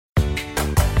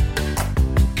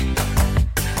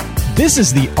This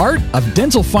is the Art of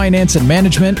Dental Finance and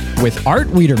Management with Art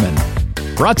Wiederman.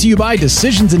 Brought to you by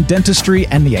Decisions in Dentistry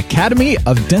and the Academy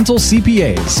of Dental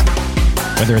CPAs.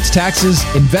 Whether it's taxes,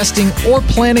 investing, or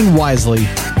planning wisely,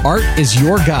 Art is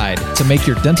your guide to make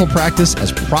your dental practice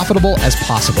as profitable as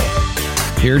possible.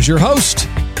 Here's your host,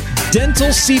 Dental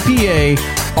CPA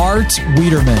Art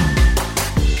Wiederman.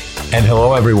 And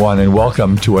hello, everyone, and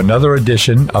welcome to another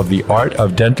edition of the Art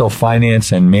of Dental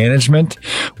Finance and Management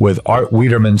with Art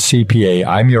Wiederman CPA.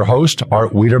 I'm your host,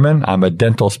 Art Wiederman. I'm a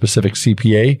dental-specific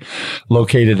CPA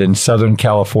located in Southern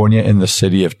California in the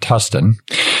city of Tustin.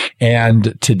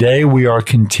 And today we are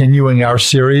continuing our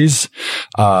series,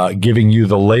 giving you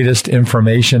the latest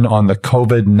information on the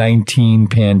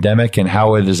COVID-19 pandemic and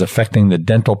how it is affecting the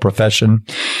dental profession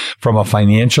from a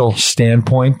financial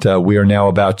standpoint. We are now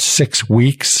about 6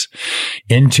 weeks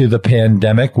into the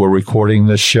pandemic. We're recording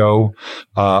this show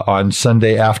on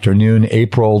Sunday afternoon,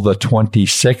 April the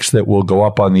 26th. That will go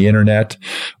up on the internet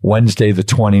Wednesday the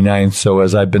 29th. So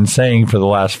as I've been saying for the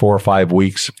last 4 or 5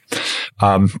 weeks,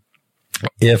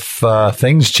 if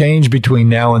things change between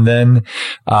now and then,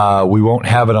 we won't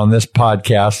have it on this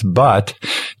podcast. But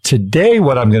today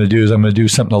what I'm going to do is I'm going to do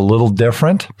something a little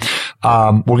different.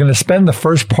 We're going to spend the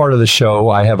first part of the show.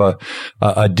 I have a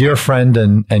dear friend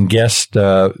and guest,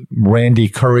 Randy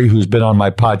Curry, who's been on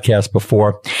my podcast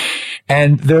before.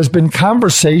 And there's been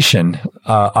conversation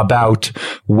about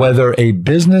whether a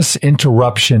business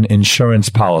interruption insurance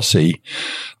policy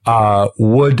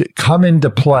would come into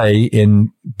play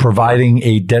in providing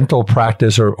a dental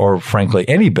practice or frankly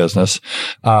any business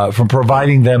from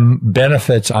providing them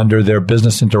benefits under their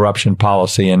business interruption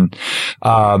policy. And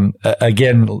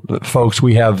again, folks,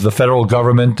 we have the federal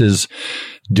government is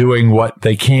doing what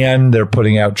they can. They're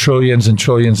putting out trillions and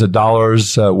trillions of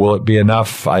dollars. Will it be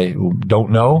enough? I don't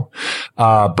know.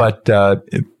 But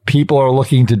people are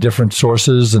looking to different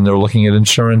sources and they're looking at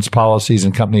insurance policies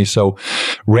and companies. So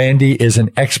Randy is an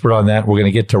expert on that. We're going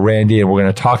to get to Randy and we're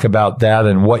going to talk about that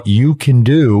and what you can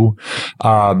do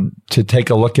to take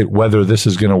a look at whether this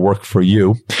is going to work for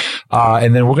you.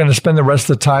 And then we're going to spend the rest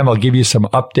of the time. I'll give you some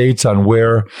updates on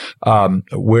where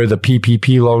the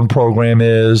PPP loan program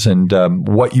is and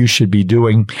what you should be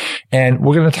doing. And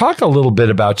we're going to talk a little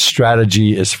bit about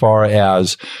strategy as far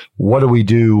as what do we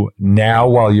do now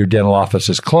while your dental office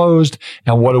is closed,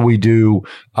 and what do we do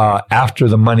after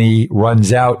the money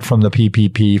runs out from the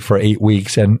PPP for 8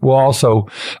 weeks. And we'll also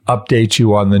update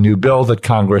you on the new bill that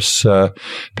Congress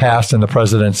passed and the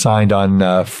president signed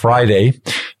on Friday,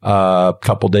 a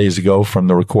couple days ago from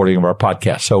the recording of our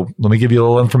podcast. So let me give you a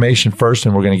little information first,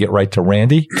 and we're going to get right to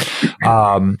Randy.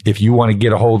 If you want to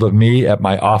get a hold of me at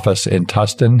my office in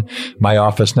Tustin, my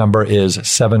office number is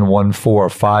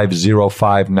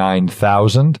 714-505-9000.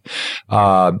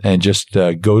 And just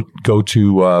go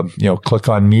to click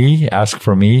on me, ask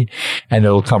for me, and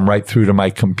it'll come right through to my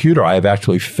computer. I have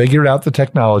actually figured out the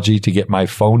technology to get my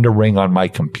phone to ring on my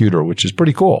computer, which is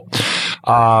pretty cool.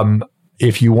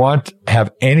 If you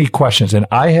have any questions, and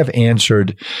I have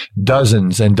answered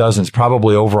dozens and dozens,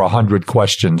 probably over 100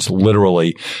 questions,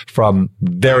 literally, from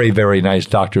very, very nice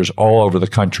doctors all over the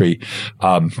country,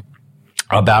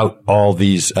 about all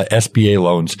these SBA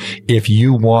loans. If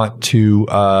you want to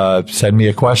send me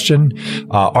a question,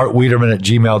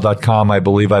 artwiederman@gmail.com. I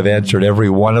believe I've answered every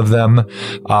one of them,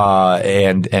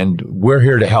 and we're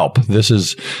here to help. This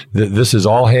is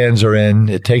all hands are in.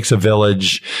 It takes a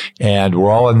village, and we're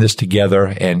all in this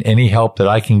together. And any help that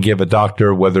I can give a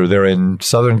doctor, whether they're in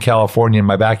Southern California in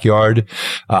my backyard,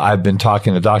 I've been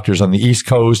talking to doctors on the East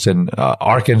Coast and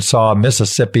Arkansas,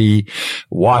 Mississippi,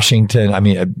 Washington. I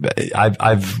mean,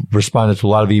 I've responded to a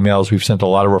lot of emails. We've sent a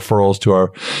lot of referrals to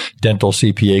our dental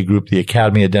CPA group, the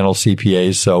Academy of Dental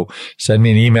CPAs. So send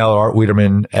me an email at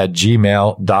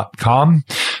artwiederman@gmail.com.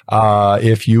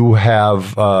 If you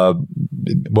have,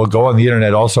 we'll go on the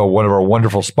internet also. One of our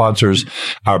wonderful sponsors,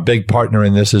 our big partner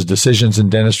in this is Decisions in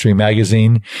Dentistry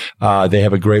magazine. They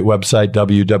have a great website,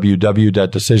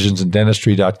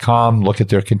 www.decisionsindentistry.com. Look at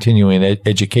their continuing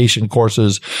education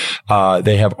courses.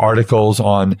 They have articles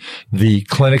on the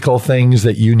clinical things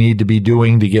that you need to be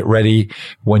doing to get ready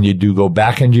when you do go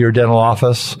back into your dental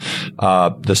office.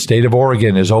 The state of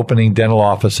Oregon is opening dental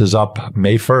offices up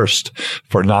May 1st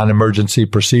for non-emergency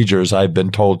procedures. I've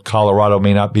been told Colorado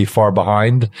may not be far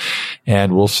behind,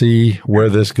 and we'll see where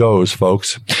this goes,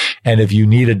 folks. And if you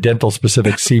need a dental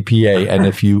specific CPA, and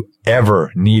if you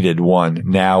ever needed one,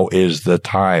 now is the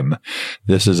time.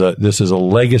 This is a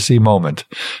legacy moment.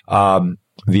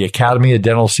 The Academy of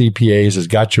Dental CPAs has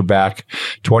got your back.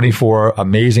 24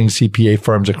 amazing CPA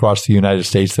firms across the United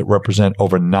States that represent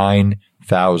over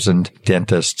 9,000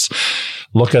 dentists.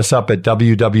 Look us up at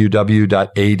www.adcpa.org.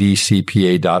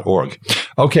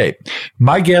 Okay.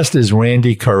 My guest is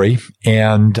Randy Curry,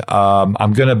 and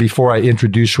I'm going to, before I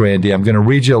introduce Randy, I'm going to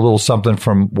read you a little something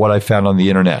from what I found on the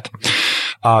internet.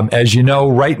 As you know,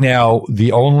 right now,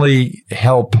 the only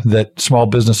help that small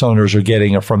business owners are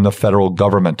getting are from the federal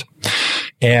government.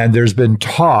 And there's been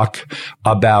talk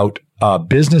about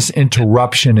business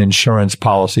interruption insurance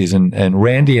policies. And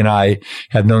Randy and I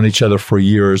have known each other for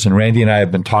years. And Randy and I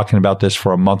have been talking about this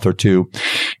for a month or two.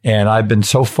 And I've been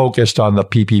so focused on the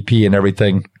PPP and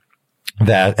everything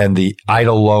and the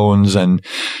idle loans and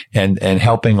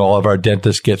helping all of our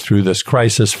dentists get through this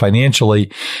crisis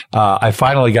financially. I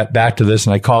finally got back to this,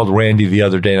 and I called Randy the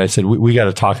other day and I said, we got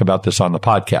to talk about this on the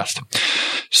podcast.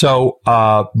 So,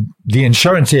 the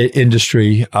insurance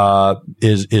industry,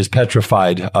 is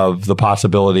petrified of the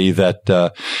possibility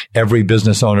that, every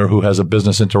business owner who has a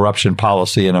business interruption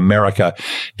policy in America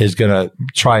is going to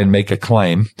try and make a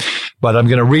claim. But I'm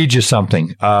going to read you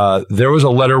something. There was a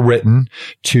letter written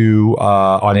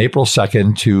on April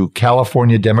 2nd to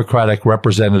California Democratic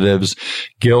Representatives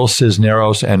Gil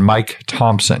Cisneros and Mike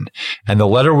Thompson. And the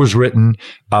letter was written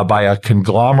by a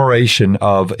conglomeration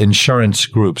of insurance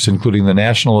groups, including the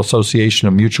National Association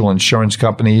of Mutual Insurance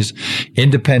Companies,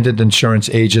 Independent Insurance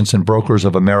Agents and Brokers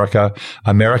of America,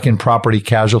 American Property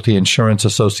Casualty Insurance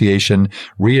Association,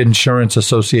 Reinsurance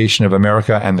Association of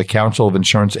America, and the Council of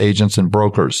Insurance Agents and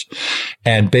Brokers.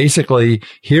 And basically,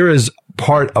 here is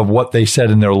part of what they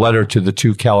said in their letter to the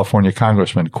two California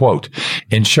congressmen. Quote,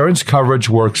 insurance coverage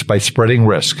works by spreading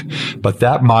risk, but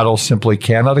that model simply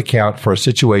cannot account for a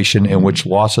situation in which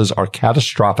losses are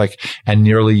catastrophic and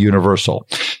nearly universal.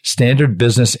 Standard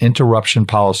business interruption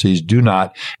policies do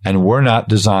not and were not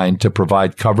designed to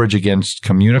provide coverage against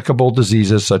communicable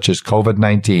diseases such as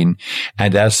COVID-19,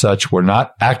 and as such were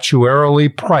not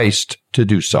actuarially priced to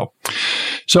do so.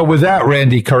 So with that,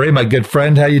 Randy Curry, my good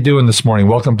friend, how you doing this morning?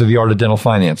 Welcome to the Art of Dental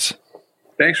Finance.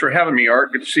 Thanks for having me,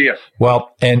 Art. Good to see you.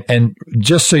 Well, and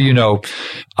just so you know,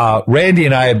 Randy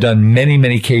and I have done many,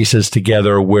 many cases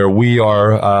together where we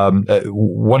are,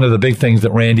 one of the big things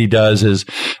that Randy does is,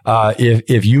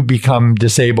 if you become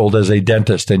disabled as a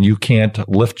dentist and you can't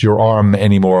lift your arm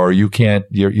anymore, or you can't,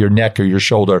 your neck or your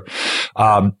shoulder,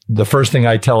 the first thing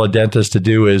I tell a dentist to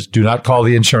do is do not call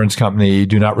the insurance company,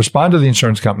 do not respond to the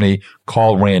insurance company,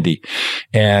 call Randy.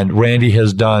 And Randy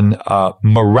has done,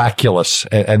 miraculous,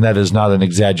 and that is not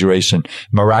an exaggeration,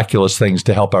 miraculous things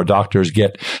to help our doctors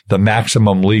get the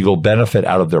maximum legal benefit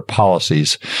out of their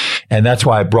policies. And that's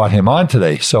why I brought him on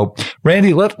today. So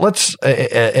Randy, let's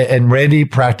and Randy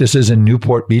practices in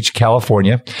Newport Beach,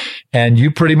 California. And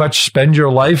you pretty much spend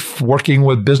your life working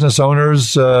with business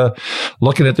owners,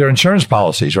 looking at their insurance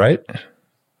policies, right?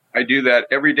 I do that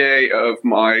every day of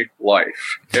my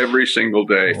life, every single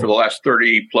day for the last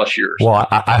 30 plus years. Well,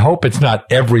 I hope it's not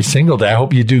every single day. I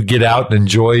hope you do get out and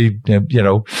enjoy,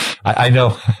 I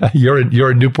know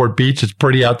you're in Newport Beach. It's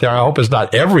pretty out there. I hope it's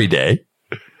not every day.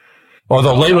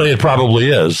 Although lately it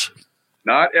probably is.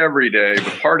 Not every day,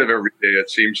 but part of every day, it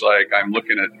seems like I'm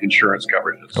looking at insurance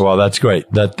coverages. Well, that's great.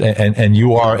 And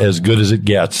you are as good as it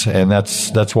gets. And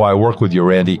that's why I work with you,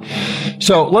 Randy.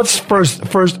 So let's first,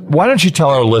 why don't you tell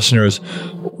our listeners,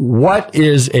 what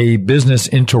is a business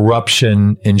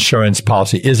interruption insurance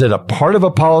policy? Is it a part of a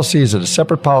policy? Is it a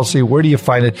separate policy? Where do you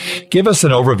find it? Give us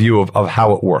an overview of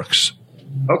how it works.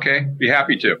 Okay, be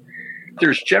happy to.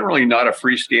 There's generally not a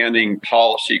freestanding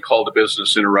policy called a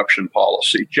business interruption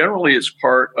policy. Generally, it's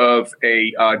part of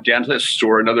a dentist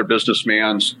or another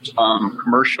businessman's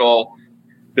commercial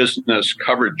business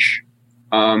coverage.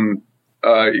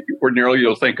 Ordinarily,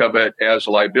 you'll think of it as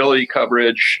liability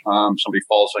coverage. Somebody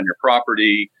falls on your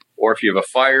property, or if you have a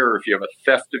fire, or if you have a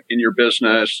theft in your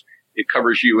business, it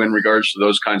covers you in regards to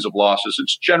those kinds of losses.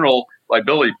 It's general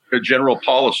liability, general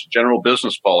policy, general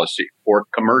business policy, or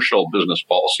commercial business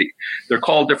policy. They're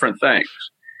called different things.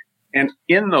 And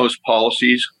in those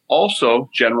policies, also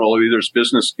generally there's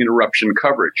business interruption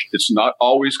coverage. It's not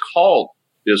always called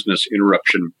business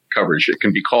interruption coverage. It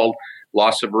can be called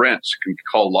loss of rents. It can be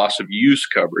called loss of use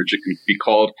coverage. It can be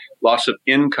called loss of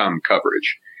income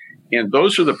coverage. And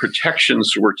those are the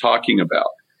protections we're talking about.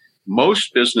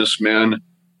 Most businessmen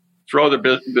throw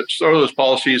those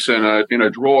policies in a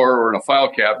drawer or in a file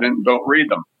cabinet and don't read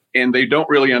them. And they don't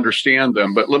really understand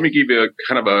them. But let me give you a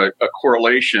kind of a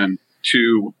correlation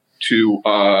to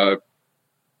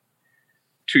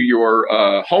your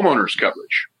homeowner's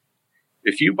coverage.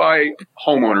 If you buy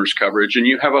homeowner's coverage and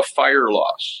you have a fire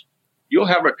loss, you'll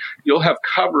have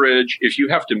coverage if you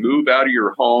have to move out of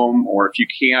your home, or if you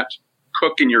can't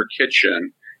cook in your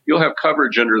kitchen. You'll have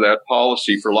coverage under that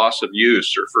policy for loss of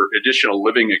use or for additional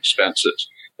living expenses.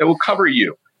 that will cover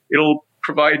you. It'll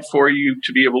provide for you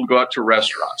to be able to go out to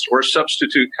restaurants or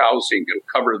substitute housing. It'll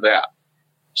cover that.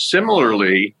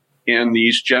 Similarly, in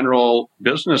these general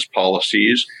business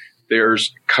policies,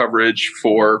 there's coverage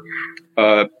for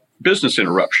business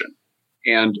interruption.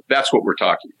 And that's what we're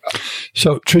talking about.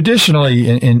 So traditionally,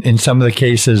 in some of the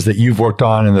cases that you've worked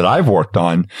on and that I've worked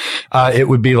on, it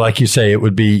would be like you say, it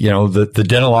would be, the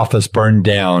dental office burned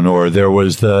down, or there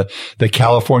was the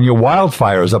California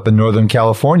wildfires up in Northern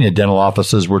California. Dental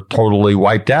offices were totally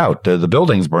wiped out. The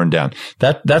buildings burned down.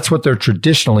 That's what they're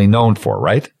traditionally known for,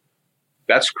 right?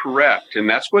 That's correct, and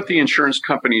that's what the insurance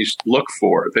companies look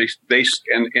for.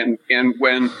 And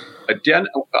when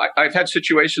I've had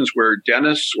situations where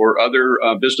dentists or other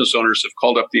business owners have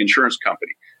called up the insurance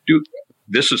company.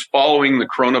 This is following the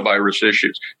coronavirus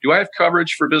issues. Do I have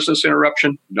coverage for business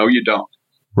interruption? No, you don't.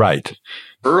 Right.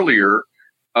 Earlier,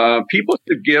 people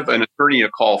could give an attorney a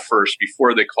call first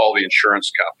before they call the insurance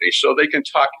company, so they can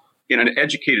talk in an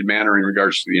educated manner in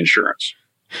regards to the insurance.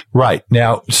 Right.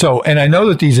 Now, and I know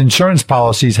that these insurance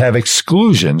policies have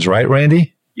exclusions, right,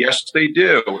 Randy? Yes, they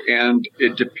do. And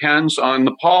it depends on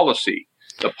the policy.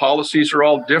 The policies are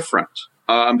all different.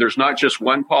 There's not just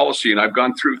one policy, and I've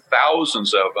gone through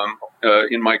thousands of them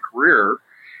in my career,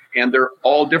 and they're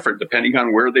all different depending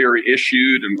on where they are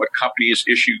issued and what company is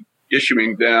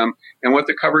issuing them and what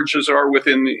the coverages are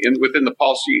within the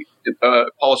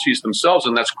policies themselves,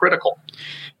 and that's critical.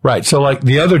 Right. So like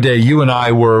the other day, you and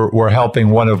I were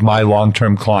helping one of my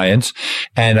long-term clients,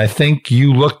 and I think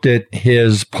you looked at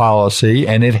his policy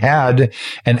and it had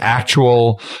an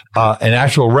actual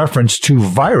reference to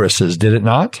viruses, did it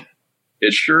not?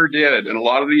 It sure did. And a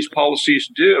lot of these policies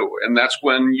do. And that's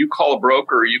when you call a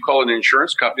broker or you call an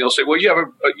insurance company, they'll say, well, you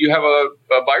have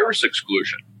a virus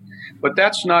exclusion. But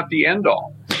that's not the end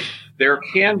all. There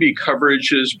can be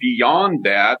coverages beyond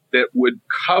that would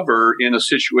cover in a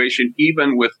situation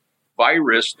even with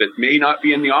virus that may not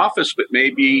be in the office, but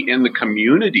may be in the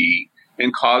community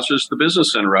and causes the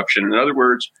business interruption. In other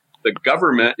words, the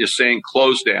government is saying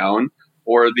close down,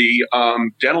 or the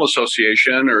dental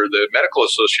association or the medical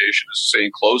association is saying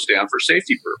close down for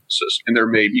safety purposes. And there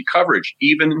may be coverage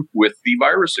even with the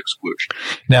virus exclusion.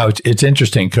 Now, it's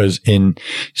interesting because in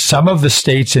some of the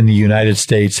states in the United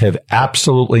States have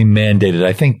absolutely mandated,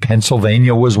 I think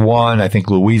Pennsylvania was one, I think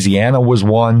Louisiana was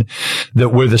one, that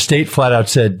where the state flat out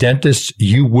said, dentists,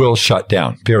 you will shut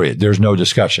down, period. There's no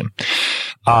discussion.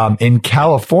 In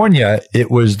California, it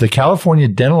was the California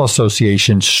Dental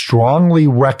Association strongly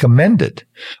recommended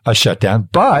a shutdown,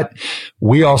 but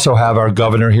we also have our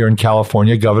governor here in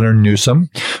California, Governor Newsom,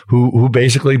 who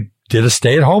basically did a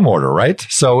stay-at-home order, right?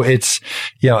 So it's,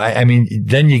 I mean,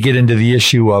 then you get into the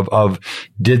issue of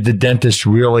did the dentist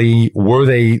were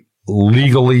they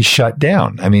legally shut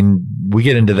down? I mean, we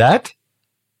get into that?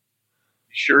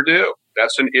 Sure do.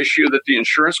 That's an issue that the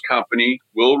insurance company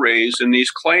will raise in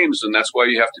these claims. And that's why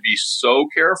you have to be so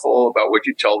careful about what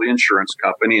you tell the insurance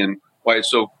company, and why it's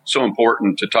so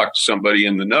important to talk to somebody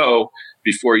in the know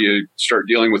before you start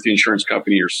dealing with the insurance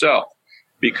company yourself.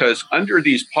 Because under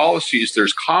these policies,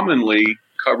 there's commonly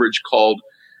coverage called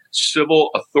civil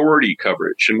authority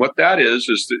coverage. And what that is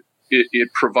that it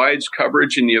provides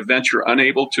coverage in the event you're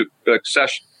unable to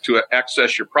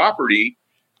access your property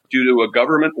due to a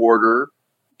government order,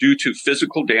 due to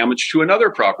physical damage to another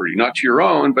property, not to your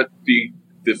own, but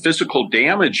the physical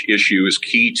damage issue is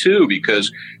key too,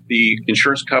 because the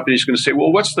insurance company is going to say,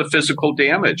 well, what's the physical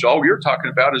damage? All you're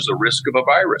talking about is the risk of a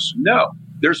virus. No,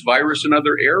 there's virus in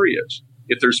other areas.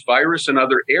 If there's virus in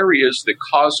other areas that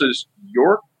causes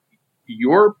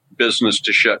your business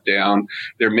to shut down,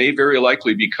 there may very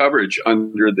likely be coverage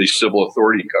under the civil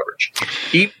authority coverage,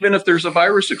 even if there's a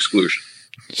virus exclusion.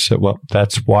 So, well,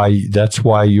 that's why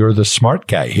you're the smart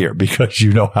guy here, because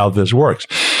you know how this works.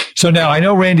 So now I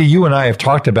know, Randy, you and I have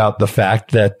talked about the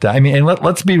fact that, and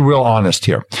let's be real honest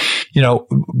here.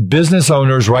 Business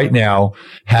owners right now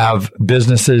have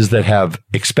businesses that have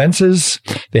expenses.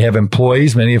 They have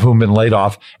employees, many of whom have been laid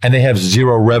off, and they have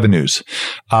zero revenues.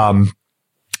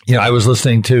 I was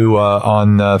listening to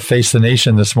on Face the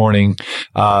Nation this morning,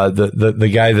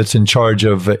 the guy that's in charge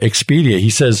of Expedia. He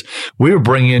says we were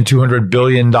bringing in $200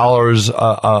 billion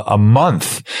a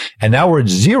month, and now we're at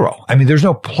zero. I mean, there's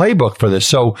no playbook for this.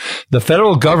 So the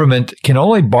federal government can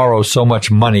only borrow so much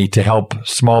money to help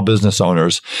small business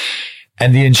owners.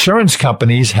 And the insurance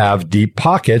companies have deep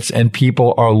pockets, and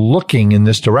people are looking in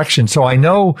this direction. So I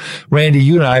know, Randy,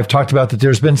 you and I have talked about that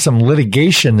there's been some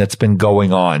litigation that's been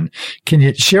going on. Can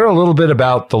you share a little bit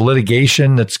about the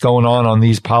litigation that's going on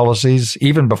these policies,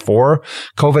 even before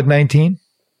COVID-19?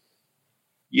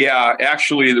 Yeah,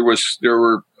 actually, there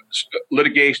were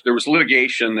litigation. There was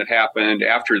litigation that happened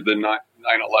after the 9/11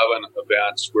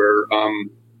 events, where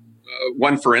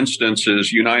one, for instance,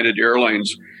 is United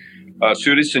Airlines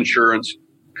sued its insurance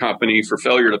company for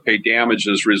failure to pay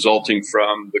damages resulting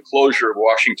from the closure of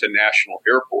Washington National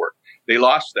Airport. They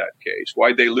lost that case.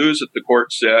 Why'd they lose it? The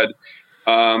court said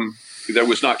that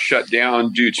was not shut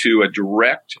down due to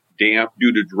direct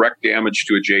damage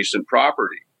to adjacent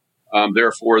property.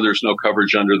 Therefore, there's no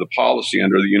coverage under the policy,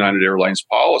 under the United Airlines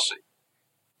policy.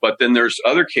 But then there's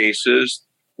other cases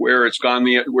where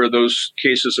where those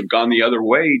cases have gone the other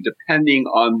way, depending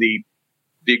on the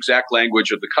exact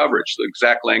language of the coverage, the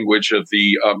exact language of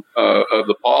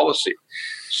the policy.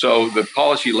 So the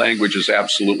policy language is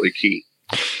absolutely key.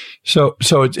 So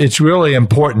it's really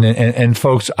important. And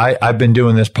folks, I've been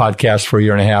doing this podcast for a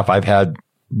year and a half. I've had,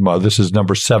 this is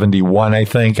number 71, I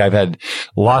think. I've had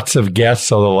lots of guests.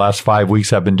 So the last 5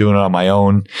 weeks I've been doing it on my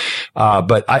own.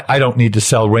 But I don't need to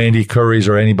sell Randy Curry's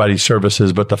or anybody's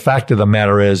services. But the fact of the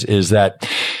matter is that,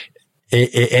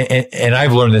 and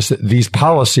I've learned this, these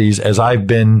policies, as I've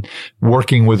been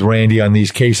working with Randy on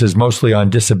these cases, mostly on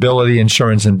disability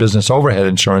insurance and business overhead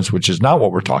insurance, which is not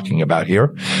what we're talking about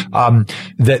here,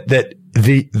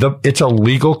 it's a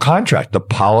legal contract. The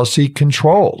policy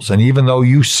controls. And even though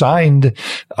you signed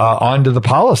onto the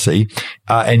policy,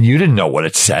 and you didn't know what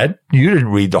it said, you didn't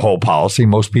read the whole policy.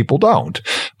 Most people don't.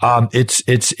 It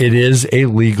is a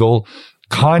legal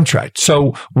contract.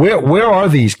 So where are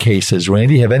these cases,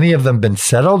 Randy? Have any of them been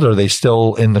settled? Or are they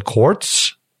still in the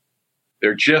courts?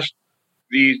 They're just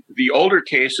the older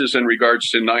cases in regards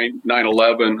to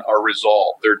 9/11 are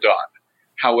resolved. They're done.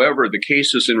 However, the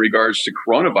cases in regards to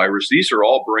coronavirus, these are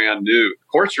all brand new.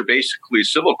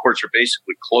 Civil courts are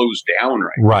basically closed down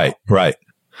right now. Right.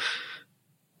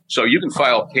 So you can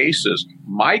file cases.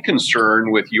 My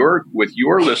concern with your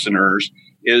listeners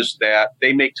is that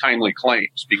they make timely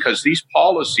claims, because these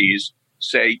policies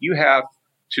say you have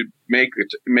to make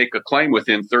a claim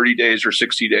within 30 days or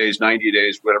 60 days, 90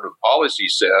 days, whatever the policy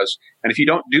says. And if you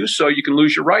don't do so, you can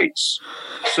lose your rights.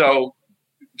 So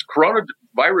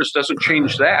coronavirus doesn't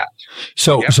change that.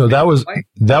 So that was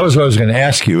what I was going to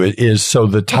ask you is, so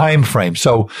the time frame.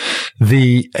 So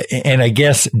and I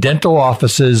guess dental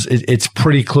offices, it's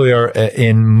pretty clear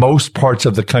in most parts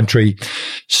of the country,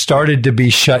 started to be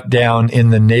shut down in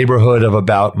the neighborhood of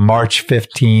about March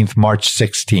 15th, March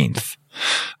 16th.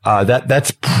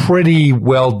 That's pretty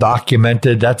well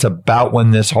documented. That's about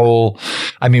when this whole,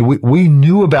 we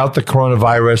knew about the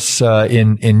coronavirus,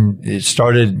 it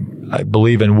started, I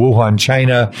believe, in Wuhan,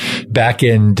 China back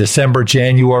in December,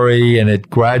 January, and it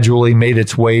gradually made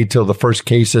its way till the first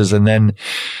cases. And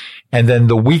then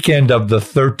the weekend of the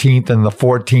 13th and the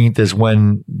 14th is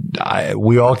when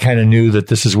we all kind of knew that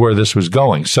this is where this was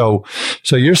going. So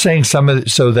you're saying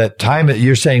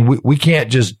you're saying we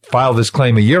can't just file this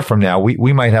claim a year from now.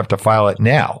 We might have to file it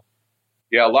now.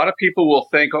 Yeah. A lot of people will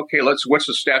think, okay, what's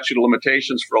the statute of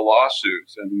limitations for a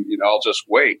lawsuit? And, I'll just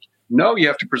wait. No, you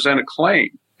have to present a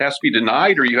claim. It has to be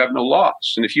denied or you have no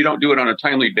loss. And if you don't do it on a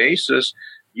timely basis,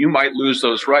 you might lose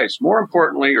those rights. More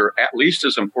importantly, or at least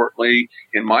as importantly,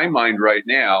 in my mind right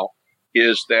now,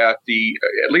 is that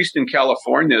at least in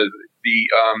California,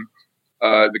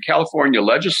 the California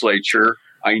legislature,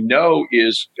 I know,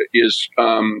 is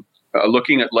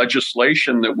looking at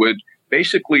legislation that would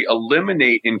basically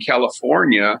eliminate in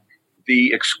California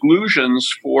the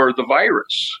exclusions for the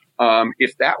virus.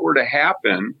 If that were to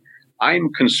happen,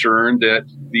 I'm concerned that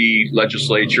the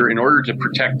legislature, in order to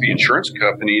protect the insurance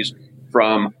companies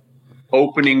from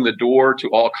opening the door to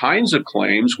all kinds of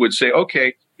claims, would say,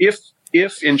 okay, if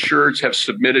insureds have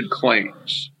submitted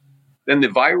claims, then the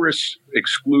virus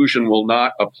exclusion will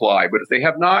not apply. But if they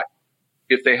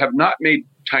have not made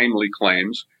timely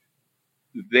claims,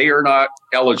 they are not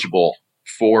eligible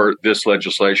for this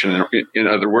legislation. In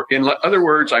other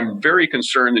words, I'm very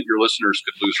concerned that your listeners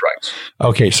could lose rights.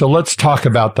 Okay, so let's talk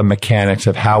about the mechanics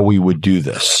of how we would do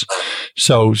this.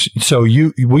 So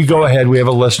we go ahead, we have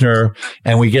a listener,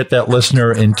 and we get that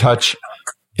listener in touch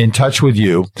with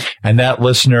you, and that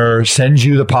listener sends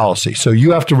you the policy. So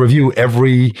you have to review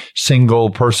every single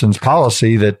person's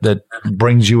policy that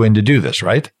brings you in to do this,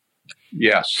 right?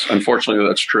 Yes, unfortunately,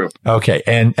 that's true. Okay.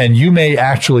 And you may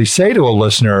actually say to a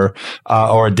listener,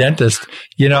 or a dentist,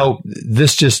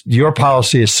 your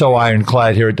policy is so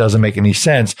ironclad here, it doesn't make any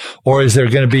sense. Or is there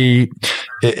going to be,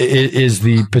 is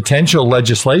the potential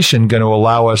legislation going to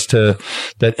allow us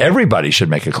that everybody should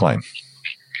make a claim?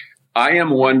 I am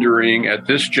wondering at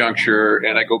this juncture,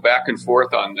 and I go back and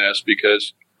forth on this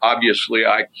because obviously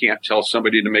I can't tell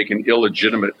somebody to make an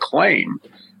illegitimate claim,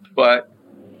 but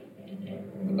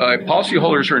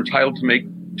policyholders are entitled to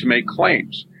make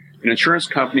claims. an insurance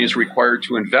company is required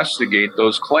to investigate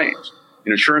those claims.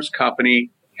 An insurance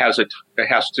company has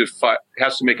to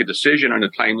make a decision in a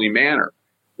timely manner.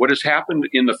 What has happened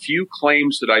in the few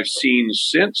claims that I've seen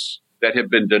since that have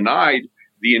been denied,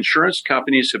 the insurance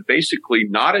companies have basically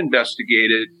not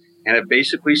investigated and have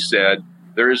basically said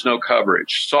there is no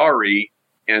coverage. Sorry,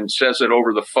 and says it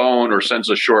over the phone or sends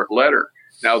a short letter.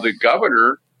 Now the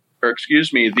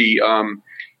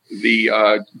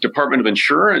Department of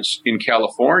Insurance in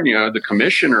California, the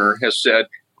commissioner has said,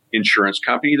 insurance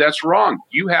company, that's wrong.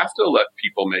 You have to let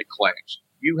people make claims.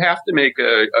 You have to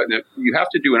you have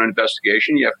to do an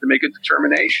investigation. You have to make a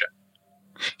determination.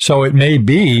 So it may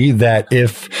be that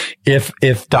if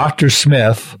Dr.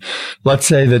 Smith, let's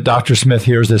say that Dr. Smith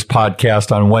hears this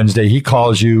podcast on Wednesday, he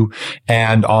calls you,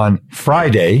 and on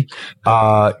Friday,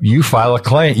 you file a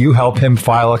claim, you help him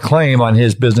file a claim on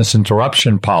his business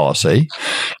interruption policy.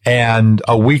 And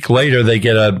a week later, they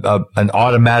get an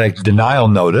automatic denial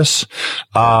notice.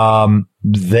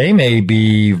 They may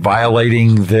be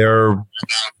violating their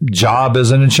job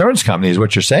as an insurance company, is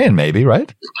what you're saying, maybe,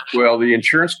 right? Well, the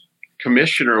insurance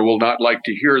commissioner will not like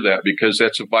to hear that because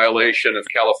that's a violation of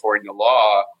California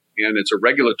law, and it's a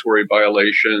regulatory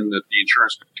violation that the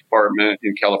insurance department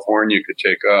in California could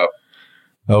take up.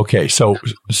 Okay. So,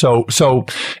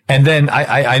 and then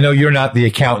I know you're not the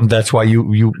accountant. That's why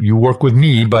you work with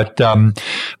me, but,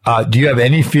 do you have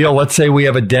any feel? Let's say we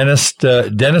have a dentist.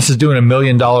 Dentist is doing $1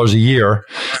 million a year,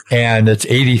 and it's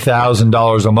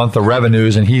 $80,000 a month of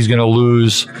revenues, and he's going to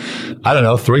lose, I don't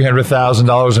know,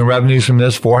 $300,000 in revenues from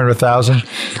this,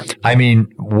 $400,000. I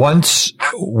mean, once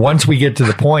we get to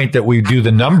the point that we do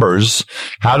the numbers,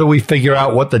 how do we figure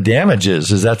out what the damage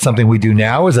is? Is that something we do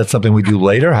now? Is that something we do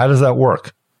later? How does that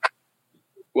work?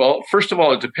 Well, first of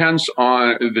all, it depends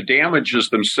on the damages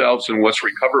themselves, and what's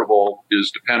recoverable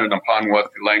is dependent upon what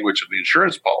the language of the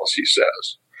insurance policy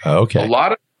says. Okay. A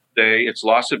lot of the day, it's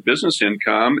loss of business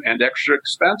income and extra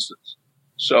expenses.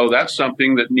 So that's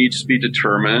something that needs to be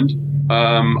determined,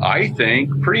 I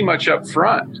think, pretty much up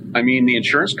front. I mean, the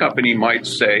insurance company might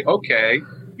say, okay,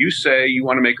 you say you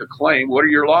want to make a claim. What are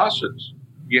your losses?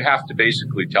 You have to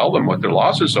basically tell them what their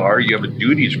losses are. You have a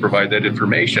duty to provide that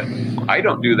information. I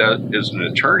don't do that as an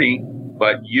attorney,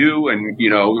 but you and,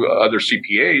 other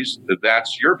CPAs,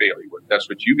 that's your bailiwick. That's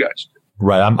what you guys do.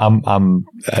 Right.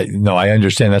 No, I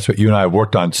understand. That's what you and I have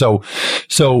worked on. So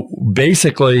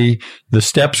basically the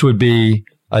steps would be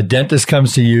a dentist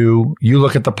comes to you, you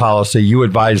look at the policy, you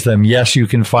advise them, yes, you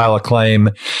can file a claim.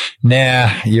 Nah,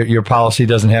 your policy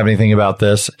doesn't have anything about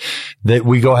this. That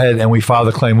we go ahead and we file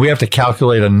the claim. We have to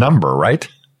calculate a number, right?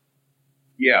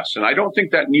 Yes. And I don't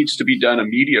think that needs to be done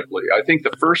immediately. I think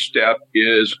the first step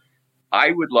is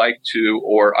I would like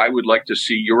to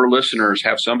see your listeners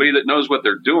have somebody that knows what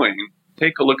they're doing,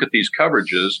 take a look at these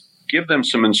coverages, give them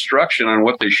some instruction on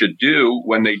what they should do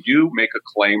when they do make a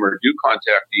claim or do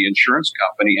contact the insurance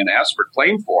company and ask for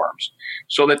claim forms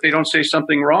so that they don't say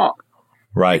something wrong.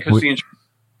 Right. Because the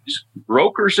insurance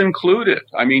brokers included.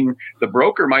 I mean, the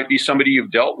broker might be somebody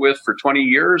you've dealt with for 20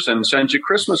 years and sends you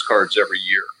Christmas cards every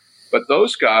year. But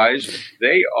those guys,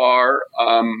 they are,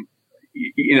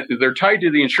 they're tied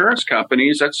to the insurance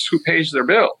companies. That's who pays their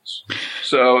bills.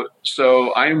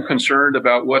 So I'm concerned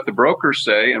about what the brokers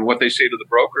say and what they say to the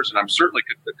brokers. And I'm certainly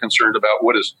concerned about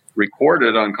what is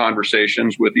recorded on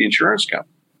conversations with the insurance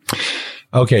company.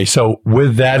 Okay. So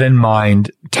with that in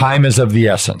mind, time is of the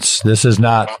essence. This is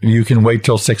not, you can wait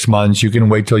till 6 months. You can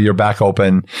wait till you're back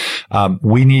open.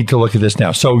 We need to look at this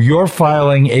now. So you're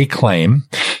filing a claim.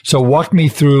 So walk me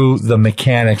through the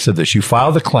mechanics of this. You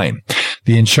file the claim.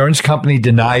 The insurance company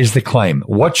denies the claim.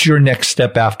 What's your next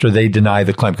step after they deny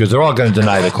the claim? Because they're all going to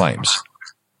deny the claims.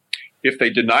 If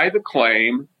they deny the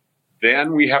claim,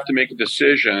 then we have to make a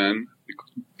decision.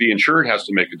 The insured has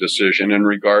to make a decision in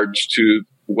regards to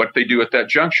what they do at that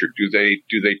juncture. Do they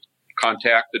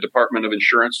contact the Department of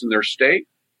Insurance in their state?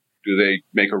 Do they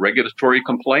make a regulatory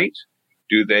complaint?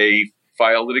 Do they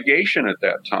file litigation at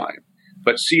that time?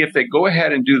 But see, if they go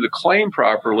ahead and do the claim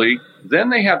properly,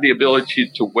 then they have the ability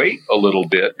to wait a little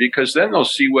bit, because then they'll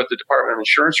see what the Department of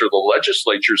Insurance or the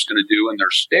legislature is going to do in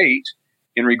their state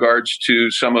in regards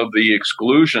to some of the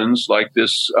exclusions, like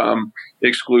this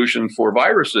exclusion for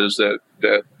viruses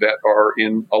that are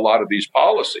in a lot of these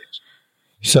policies.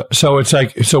 So it's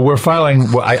like, so we're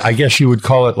filing, I guess you would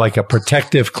call it like a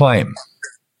protective claim.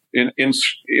 In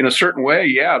a certain way,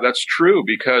 yeah, that's true,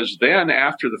 because then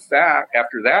after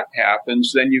that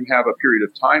happens, then you have a period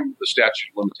of time, the statute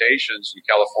of limitations in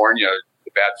California,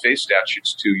 the bad faith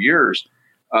statute's 2 years,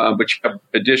 but you have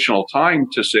additional time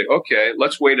to say, okay,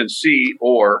 let's wait and see,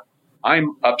 or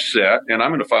I'm upset and I'm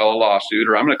going to file a lawsuit,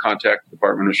 or I'm going to contact the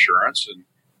Department of Insurance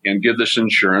and give this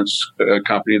insurance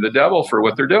company the devil for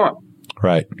what they're doing.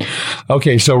 Right.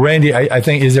 Okay. So, Randy, I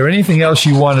think, is there anything else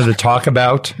you wanted to talk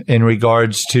about in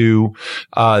regards to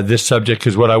this subject?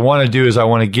 Because what I want to do is I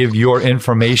want to give your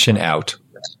information out.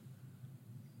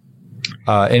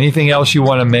 Anything else you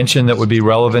want to mention that would be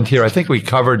relevant here? I think we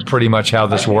covered pretty much how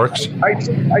this works. I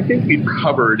think we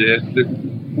covered it.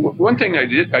 One thing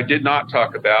I did not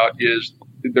talk about is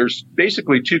there's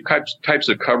basically two types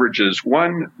of coverages.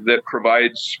 One that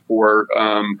provides for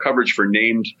coverage for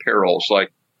named perils,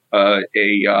 like a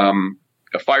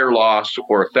fire loss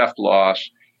or a theft loss,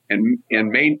 and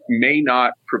may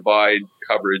not provide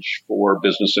coverage for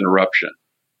business interruption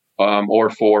or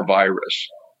for virus.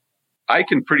 I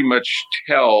can pretty much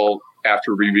tell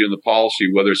after reviewing the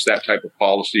policy whether it's that type of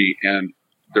policy, and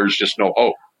there's just no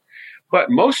hope. But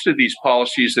most of these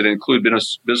policies that include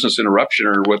business interruption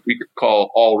are what we could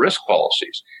call all risk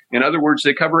policies. In other words,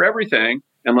 they cover everything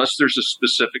unless there's a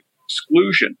specific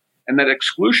exclusion. And that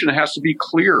exclusion has to be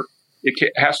clear.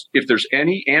 If there's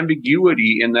any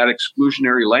ambiguity in that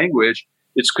exclusionary language,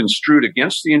 it's construed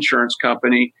against the insurance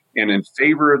company and in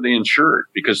favor of the insured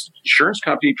because the insurance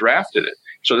company drafted it.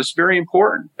 So that's very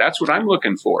important. That's what I'm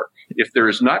looking for. If there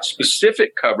is not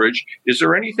specific coverage, is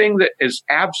there anything that is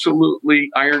absolutely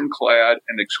ironclad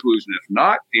and exclusion? If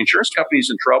not, the insurance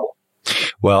company's in trouble.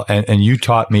 Well, and you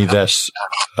taught me this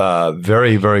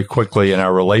very, very quickly in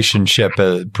our relationship,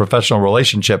 professional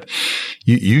relationship.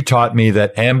 You taught me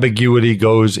that ambiguity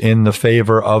goes in the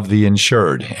favor of the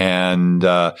insured. And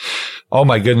oh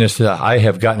my goodness, I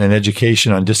have gotten an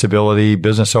education on disability,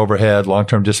 business overhead,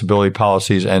 long-term disability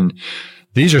policies, and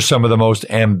these are some of the most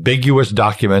ambiguous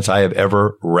documents I have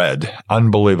ever read.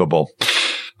 Unbelievable.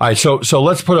 All right. So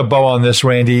let's put a bow on this,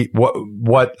 Randy.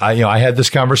 I had this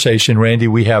conversation, Randy.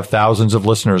 We have thousands of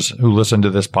listeners who listen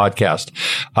to this podcast.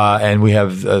 And we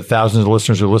have thousands of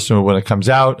listeners who listen to it when it comes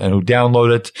out and who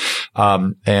download it.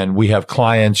 And we have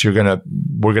clients. We're going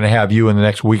to have you in the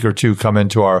next week or two come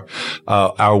into our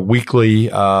weekly,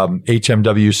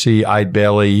 HMWC Eide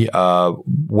Bailey,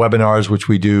 webinars, which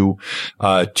we do,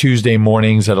 Tuesday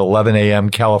mornings at 11 a.m.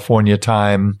 California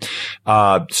time.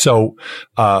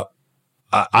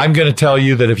 I'm going to tell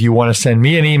you that if you want to send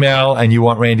me an email and you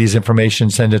want Randy's information,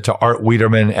 send it to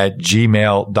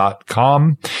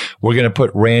artwiederman@gmail.com. We're going to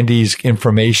put Randy's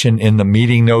information in the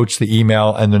meeting notes, the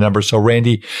email and the number. So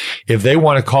Randy, if they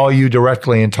want to call you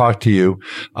directly and talk to you,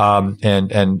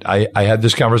 and I had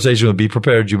this conversation, be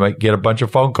prepared. You might get a bunch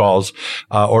of phone calls,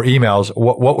 or emails.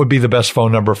 What would be the best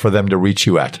phone number for them to reach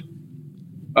you at?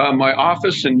 My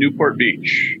office in Newport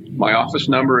Beach. My office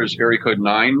number is area code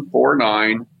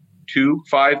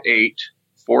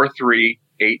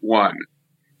 949-258-4381.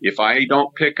 If I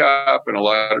don't pick up, and a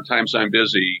lot of times I'm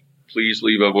busy, please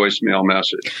leave a voicemail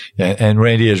message. And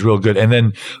Randy is real good. And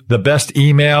then the best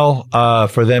email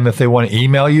for them if they want to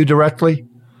email you directly?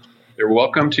 They're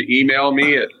welcome to email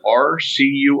me at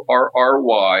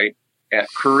rcurry@currylawyers,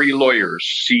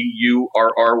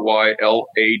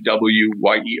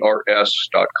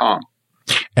 currylawayers.com.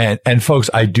 And folks,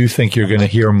 I do think you're going to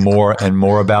hear more and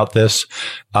more about this.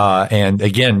 And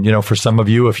again, for some of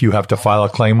you, if you have to file a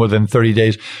claim within 30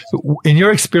 days, in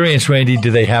your experience, Randy, do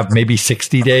they have maybe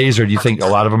 60 days or do you think a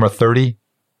lot of them are 30?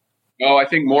 No, I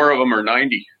think more of them are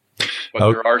 90,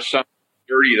 but there are some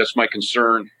 30. That's my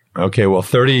concern. Okay, well,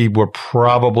 30, we're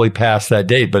probably past that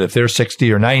date, but if they're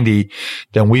 60 or 90,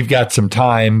 then we've got some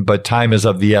time, but time is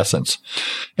of the essence.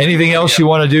 Anything else you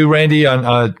want to do, Randy,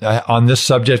 on this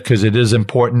subject? Because it is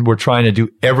important. We're trying to do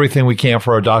everything we can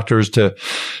for our doctors to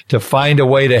find a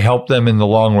way to help them in the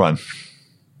long run.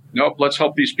 Nope, let's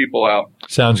help these people out.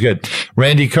 Sounds good.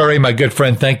 Randy Curry, my good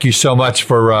friend, thank you so much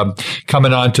for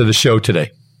coming on to the show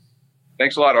today.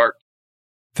 Thanks a lot, Art.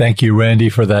 Thank you, Randy,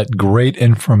 for that great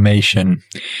information.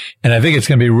 And I think it's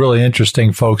going to be really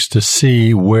interesting, folks, to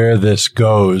see where this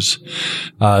goes.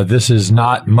 This is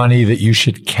not money that you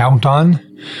should count on,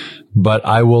 but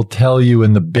I will tell you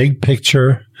in the big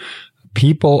picture,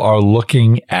 people are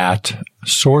looking at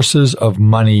sources of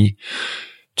money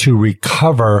to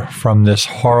recover from this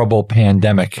horrible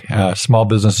pandemic. Small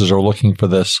businesses are looking for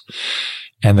this.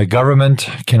 And the government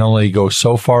can only go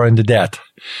so far into debt.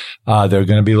 They're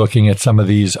going to be looking at some of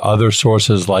these other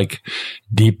sources like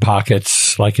deep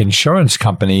pockets, like insurance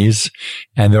companies.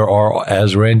 And there are,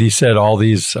 as Randy said, all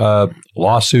these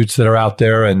lawsuits that are out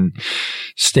there and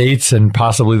states and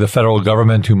possibly the federal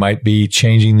government who might be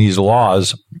changing these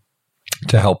laws.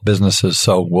 to help businesses.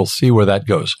 So we'll see where that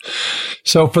goes.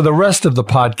 So for the rest of the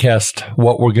podcast,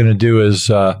 what we're going to do is,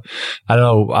 one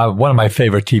of my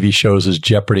favorite TV shows is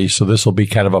Jeopardy. So this will be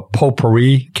kind of a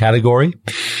potpourri category,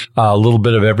 a little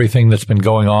bit of everything that's been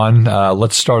going on.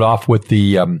 Let's start off with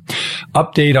the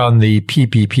update on the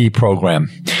PPP program.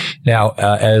 Now,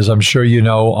 as I'm sure you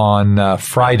know, on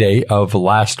Friday of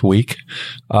last week,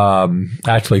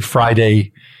 actually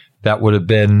Friday, that would have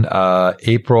been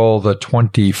April the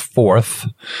 24th.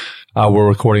 We're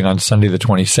recording on Sunday the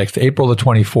 26th. April the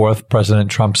 24th, President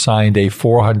Trump signed a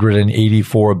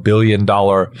 $484 billion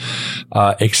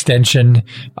extension,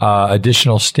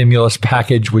 additional stimulus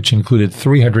package, which included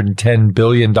 $310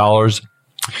 billion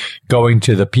going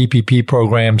to the PPP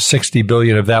program. $60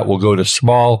 billion of that will go to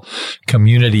small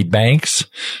community banks,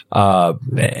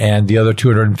 and the other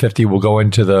 $250 will go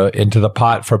into the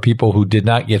pot for people who did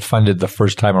not get funded the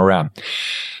first time around.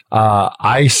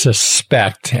 I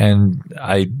suspect, and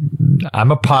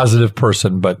I'm a positive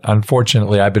person, but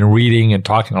unfortunately, I've been reading and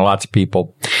talking to lots of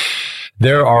people.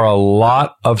 There are a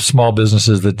lot of small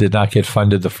businesses that did not get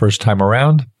funded the first time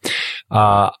around.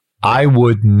 I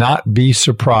would not be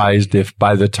surprised if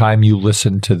by the time you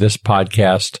listen to this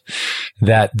podcast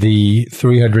that the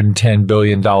 $310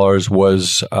 billion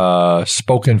was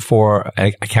spoken for,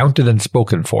 accounted and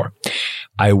spoken for.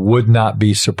 I would not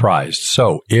be surprised.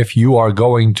 So if you are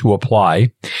going to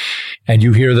apply and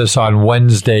you hear this on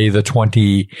Wednesday the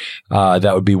 29th,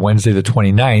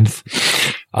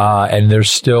 and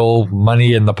there's still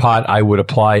money in the pot, I would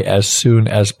apply as soon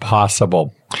as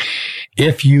possible.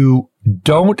 If you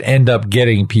don't end up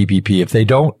getting PPP, if they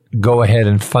don't go ahead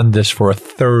and fund this for a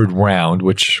third round,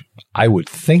 which I would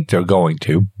think they're going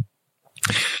to,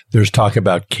 there's talk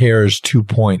about CARES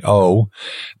 2.0,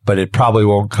 but it probably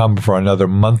won't come for another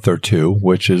month or two,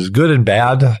 which is good and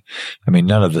bad. I mean,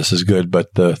 none of this is good,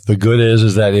 but the good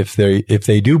is that if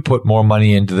they do put more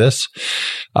money into this,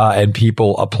 and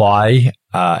people apply,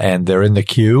 and they're in the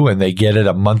queue and they get it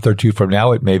a month or two from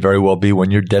now, it may very well be when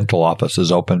your dental office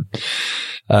is open.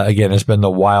 Again, it's been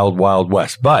the wild, wild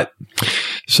west. But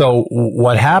so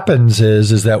what happens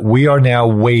is that we are now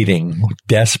waiting,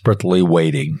 desperately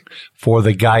waiting for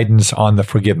the guidance on the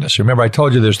forgiveness. Remember, I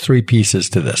told you there's three pieces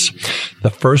to this. The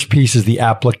first piece is the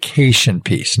application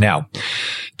piece. Now,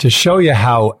 to show you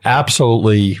how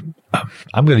absolutely,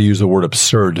 I'm going to use the word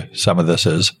absurd some of this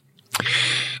is,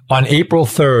 on April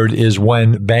 3rd is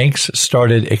when banks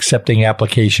started accepting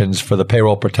applications for the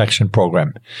Payroll Protection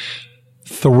Program.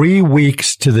 3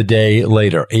 weeks to the day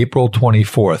later, April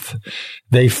 24th,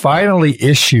 they finally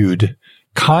issued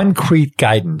concrete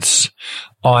guidance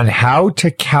on how to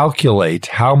calculate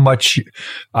how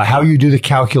you do the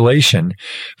calculation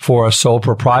for a sole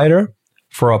proprietor,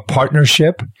 for a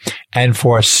partnership, and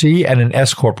for a C and an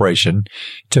S corporation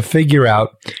to figure out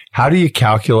how do you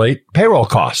calculate payroll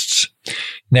costs.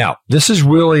 Now, this is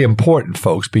really important,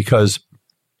 folks, because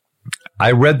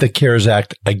I read the CARES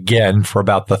Act again for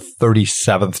about the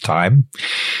 37th time.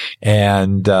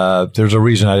 And there's a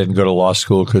reason I didn't go to law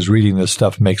school, because reading this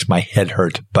stuff makes my head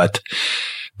hurt. But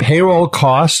payroll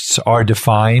costs are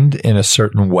defined in a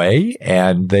certain way,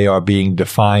 and they are being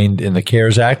defined in the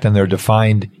CARES Act, and they're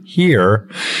defined here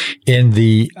in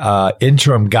the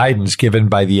interim guidance given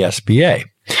by the SBA.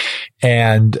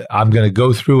 And I'm going to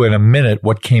go through in a minute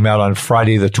what came out on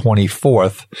Friday the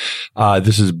 24th.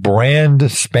 This is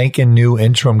brand spanking new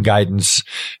interim guidance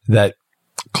that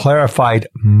clarified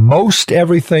most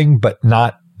everything, but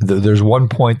not, there's one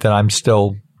point that I'm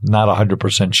still not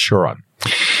 100% sure on.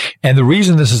 And the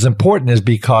reason this is important is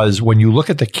because when you look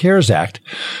at the CARES Act,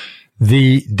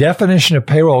 the definition of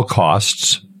payroll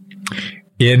costs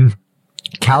in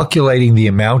calculating the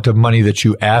amount of money that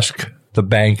you ask the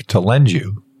bank to lend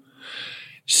you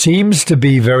seems to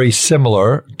be very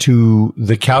similar to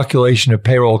the calculation of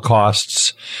payroll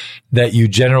costs that you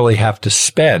generally have to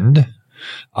spend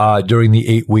during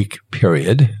the 8-week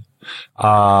period.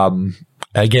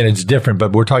 Again, it's different,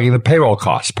 but we're talking the payroll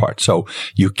cost part. So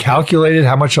you calculated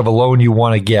how much of a loan you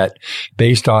want to get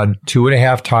based on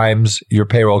 2.5 times your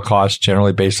payroll cost,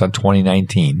 generally based on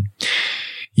 2019.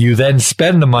 You then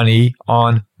spend the money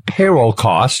on payroll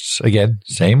costs. Again,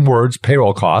 same words,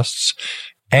 payroll costs,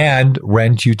 and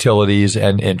rent, utilities,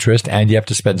 and interest. And you have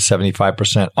to spend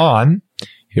 75% on,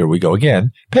 here we go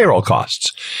again, payroll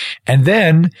costs. And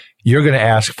then you're going to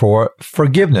ask for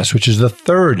forgiveness, which is the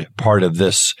third part of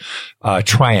this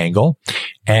triangle.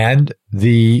 And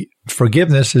the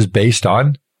forgiveness is based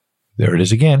on, there it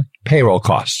is again, payroll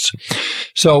costs.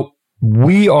 So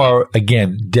we are,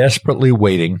 again, desperately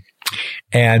waiting.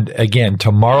 And again,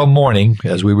 tomorrow morning,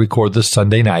 as we record this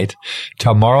Sunday night,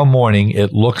 tomorrow morning,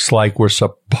 it looks like we're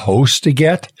supposed to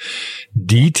get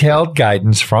detailed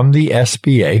guidance from the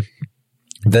SBA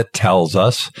that tells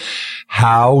us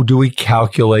how do we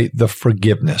calculate the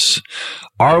forgiveness.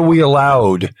 Are we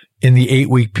allowed in the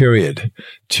 8-week period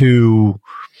to,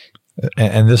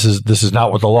 and this is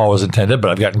not what the law was intended,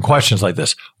 but I've gotten questions like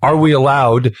this. Are we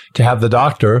allowed to have the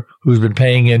doctor who's been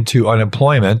paying into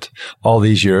unemployment all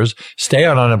these years stay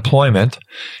on unemployment,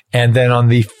 and then on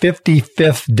the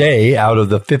 55th day out of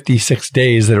the 56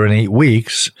 days that are in 8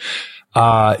 weeks,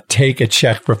 take a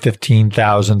check for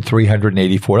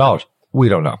 $15,384? We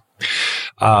don't know.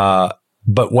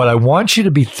 But what I want you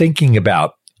to be thinking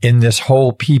about in this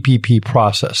whole PPP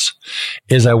process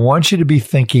is I want you to be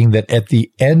thinking that at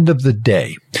the end of the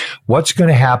day, what's going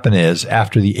to happen is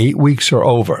after the 8 weeks are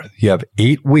over, you have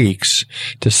 8 weeks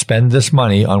to spend this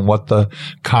money on what the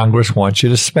Congress wants you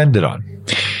to spend it on.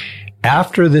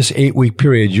 After this 8-week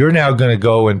period, you're now going to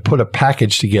go and put a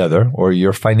package together, or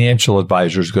your financial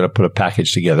advisor is going to put a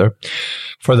package together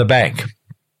for the bank.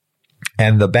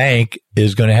 And the bank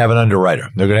is going to have an underwriter.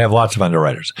 They're going to have lots of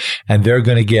underwriters. And they're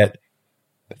going to get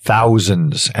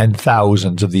thousands and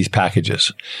thousands of these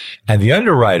packages. And the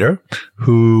underwriter,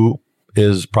 who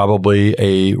is probably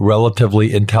a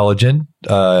relatively intelligent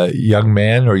young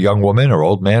man or young woman or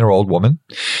old man or old woman,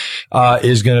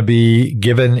 is going to be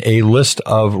given a list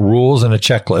of rules and a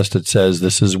checklist that says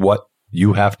this is what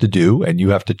you have to do, and you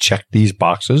have to check these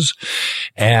boxes.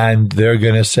 And they're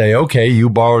going to say, okay, you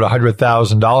borrowed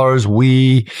 $100,000.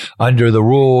 We, under the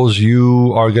rules,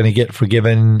 you are going to get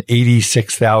forgiven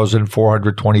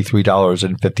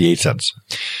 $86,423.58.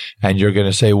 And you're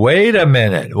going to say, wait a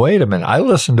minute. I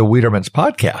listened to Wiederman's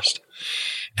podcast,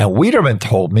 and Wiederman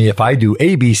told me if I do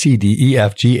A, B, C, D, E,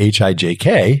 F, G, H, I, J,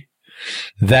 K,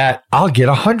 that I'll get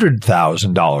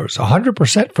 $100,000,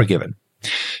 100% forgiven.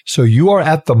 So you are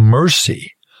at the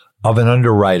mercy of an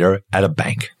underwriter at a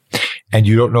bank, and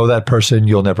you don't know that person.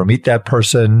 You'll never meet that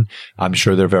person. I'm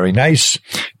sure they're very nice,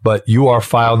 but you are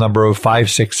file number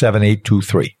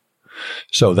 567823.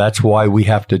 So that's why we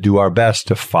have to do our best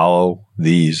to follow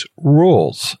these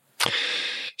rules.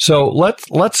 So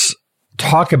let's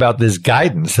talk about this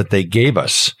guidance that they gave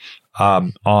us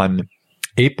on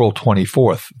April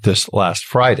 24th, this last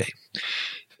Friday,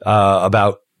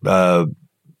 about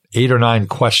 8 or 9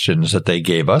 questions that they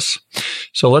gave us.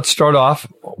 So let's start off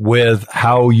with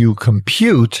how you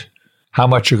compute how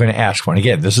much you're going to ask for. And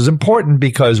again, this is important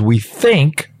because we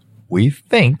think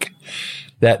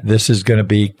that this is going to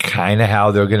be kind of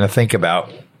how they're going to think about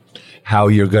how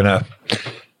you're going to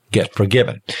get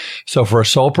forgiven. So for a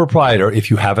sole proprietor,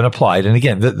 if you haven't applied, and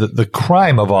again, the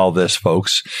crime of all this,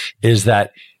 folks, is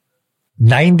that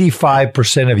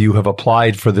 95% of you have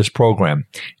applied for this program,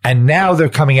 and now they're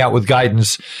coming out with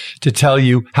guidance to tell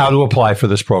you how to apply for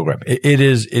this program. It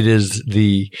is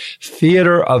the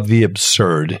theater of the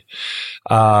absurd.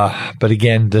 But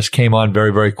again, this came on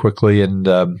very, very quickly, and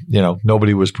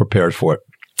nobody was prepared for it.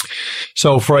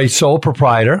 So for a sole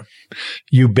proprietor,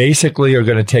 you basically are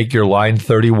going to take your line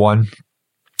 31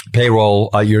 payroll,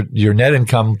 your net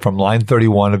income from line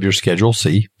 31 of your Schedule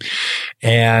C,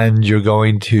 and you're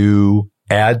going to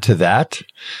add to that.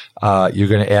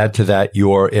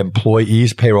 Your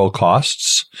employees' payroll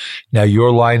costs. Now,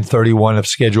 your line 31 of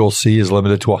Schedule C is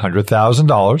limited to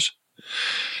 $100,000.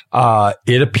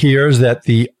 It appears that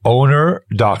the owner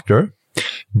doctor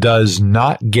does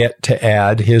not get to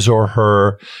add his or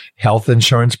her health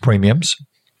insurance premiums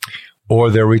or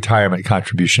their retirement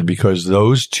contribution, because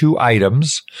those two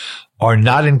items are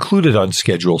not included on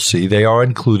Schedule C. They are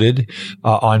included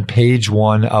on page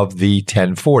 1 of the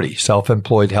 1040.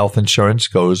 Self-employed health insurance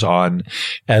goes on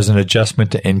as an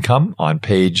adjustment to income on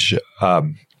page,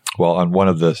 on one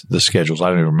of the schedules. I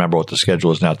don't even remember what the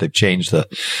schedule is now. They've changed the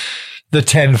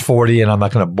 1040, and I'm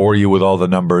not going to bore you with all the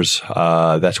numbers.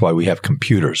 That's why we have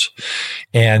computers.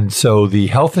 And so the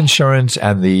health insurance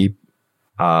and the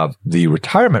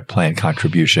retirement plan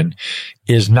contribution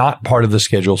is not part of the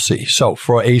Schedule C. So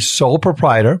for a sole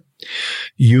proprietor,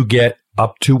 you get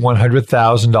up to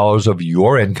 $100,000 of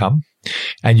your income,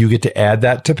 and you get to add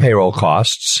that to payroll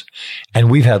costs. And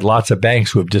we've had lots of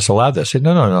banks who have disallowed this. Said,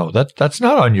 no, that's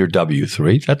not on your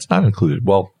W-3. That's not included.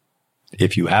 Well,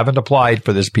 if you haven't applied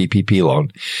for this PPP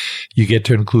loan, you get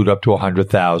to include up to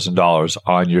 $100,000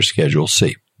 on your Schedule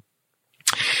C.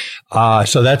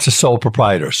 So that's a sole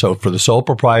proprietor. So for the sole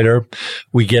proprietor,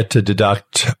 we get to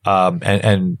deduct,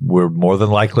 and we're more than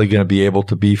likely going to be able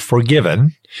to be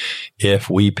forgiven if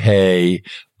we pay,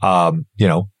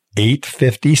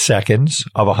 850 seconds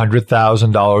of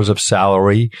 $100,000 of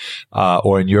salary,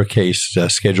 or in your case,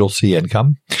 Schedule C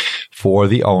income for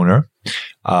the owner,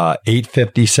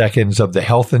 850 seconds of the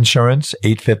health insurance,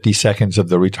 850 seconds of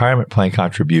the retirement plan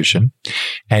contribution,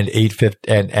 and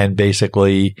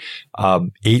basically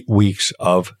 8 weeks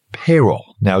of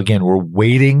payroll. Now, again, we're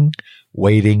waiting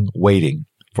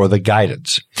for the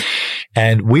guidance.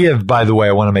 And we have, by the way,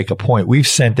 I want to make a point. We've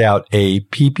sent out a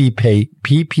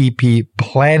PPP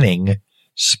planning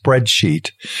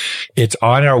spreadsheet. It's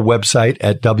on our website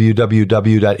at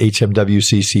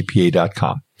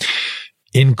www.hmwccpa.com.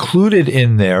 Included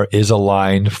in there is a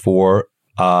line for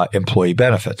employee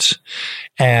benefits.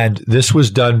 And this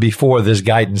was done before this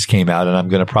guidance came out, and I'm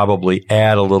going to probably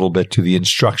add a little bit to the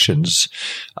instructions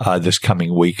this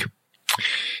coming week.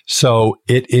 So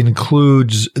it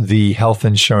includes the health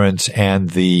insurance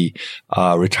and the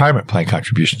retirement plan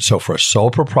contribution. So for a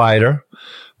sole proprietor,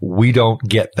 we don't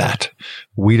get that.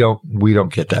 We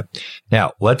don't get that.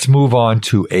 Now, let's move on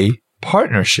to a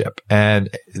partnership. And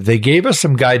they gave us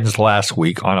some guidance last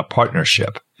week on a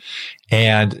partnership.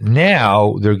 And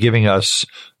now they're giving us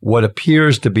what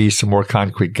appears to be some more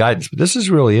concrete guidance. But this is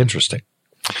really interesting.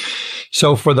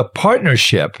 So for the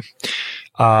partnership,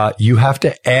 you have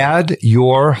to add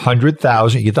your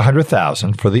 100,000. You get the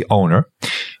 100,000 for the owner,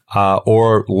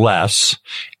 or less.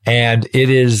 And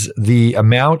it is the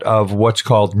amount of what's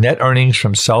called net earnings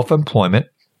from self-employment,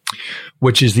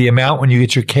 which is the amount when you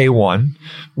get your K-1,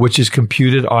 which is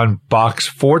computed on box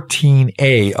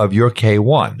 14A of your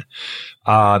K-1.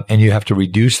 And you have to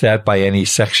reduce that by any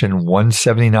Section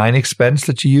 179 expense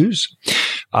that you use,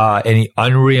 any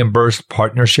unreimbursed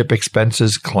partnership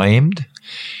expenses claimed,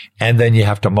 and then you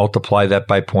have to multiply that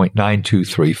by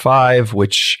 0.9235,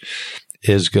 which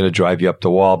is going to drive you up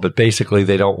the wall. But basically,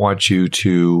 they don't want you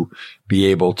to be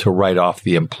able to write off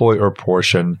the employer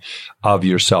portion of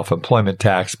your self-employment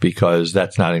tax because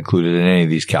that's not included in any of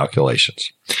these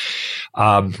calculations.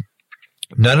 None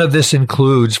of this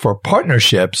includes, for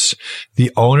partnerships,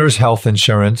 the owner's health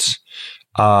insurance,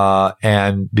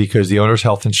 and because the owner's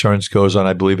health insurance goes on,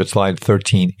 I believe it's line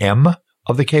 13M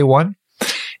of the K-1.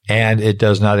 And it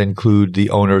does not include the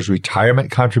owner's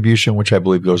retirement contribution, which I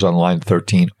believe goes on line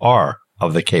 13R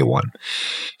of the K-1.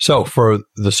 So for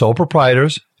the sole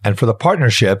proprietors and for the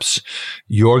partnerships,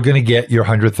 you're going to get your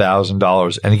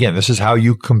 $100,000. And again, this is how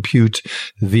you compute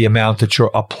the amount that you're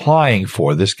applying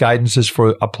for. This guidance is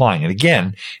for applying. And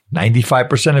again,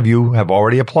 95% of you have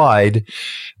already applied.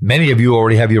 Many of you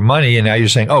already have your money. And now you're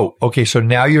saying, oh, okay, so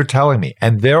now you're telling me.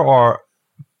 And there are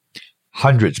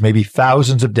hundreds, maybe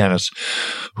thousands of dentists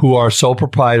who are sole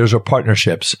proprietors or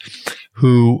partnerships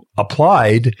who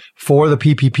applied for the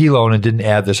PPP loan and didn't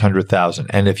add this 100,000.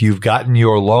 And if you've gotten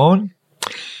your loan,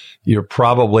 you're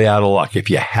probably out of luck. If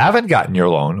you haven't gotten your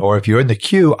loan, or if you're in the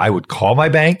queue, I would call my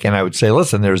bank and I would say,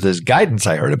 listen, there's this guidance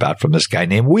I heard about from this guy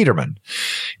named Wiederman.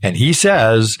 And he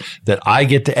says that I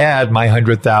get to add my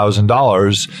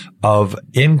 $100,000 of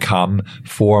income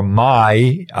for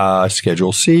my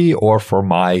Schedule C or for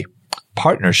my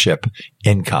partnership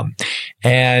income.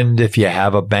 And if you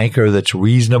have a banker that's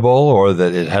reasonable or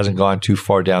that it hasn't gone too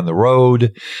far down the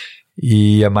road,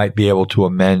 you might be able to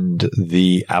amend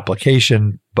the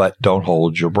application, but don't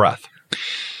hold your breath.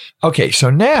 Okay, so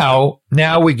now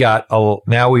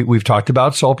we've talked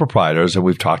about sole proprietors and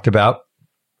we've talked about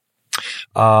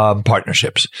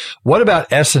partnerships. What about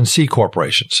S and C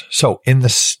corporations? So in the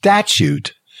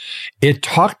statute, it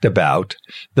talked about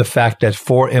the fact that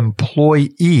for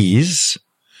employees,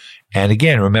 and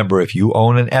again, remember, if you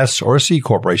own an S or a C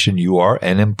corporation, you are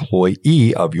an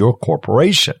employee of your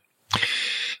corporation.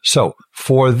 So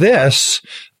for this,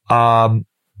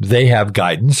 they have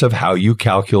guidance of how you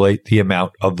calculate the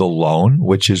amount of the loan,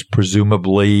 which is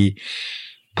probably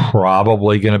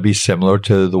going to be similar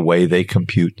to the way they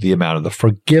compute the amount of the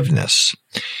forgiveness.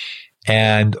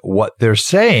 And what they're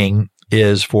saying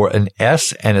is for an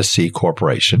S and a C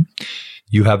corporation,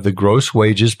 you have the gross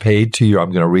wages paid to your,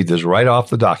 I'm going to read this right off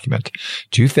the document,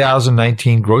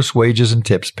 2019 gross wages and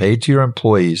tips paid to your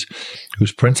employees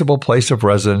whose principal place of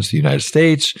residence is the United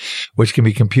States, which can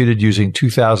be computed using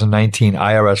 2019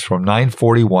 IRS Form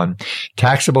 941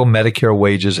 taxable Medicare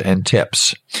wages and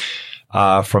tips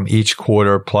from each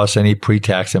quarter, plus any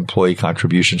pre-tax employee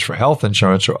contributions for health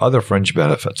insurance or other fringe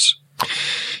benefits.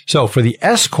 So for the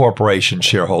S corporation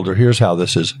shareholder, here's how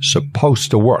this is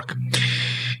supposed to work.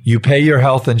 You pay your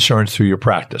health insurance through your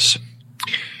practice.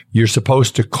 You're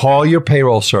supposed to call your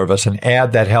payroll service and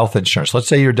add that health insurance. Let's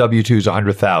say your W-2 is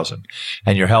 $100,000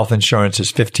 and your health insurance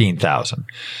is $15,000.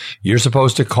 You're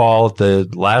supposed to call at the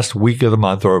last week of the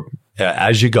month or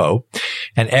as you go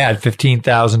and add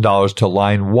 $15,000 to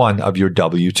line 1 of your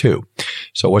W-2.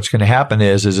 So what's going to happen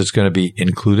is it's going to be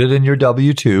included in your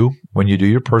W-2 when you do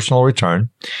your personal return.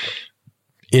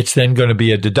 It's then going to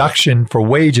be a deduction for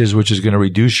wages, which is going to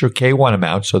reduce your K-1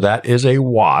 amount. So that is a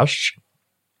wash.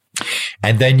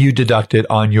 And then you deduct it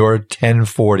on your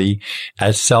 1040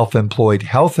 as self-employed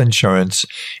health insurance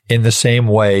in the same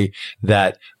way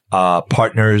that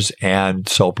partners and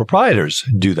sole proprietors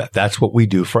do that. That's what we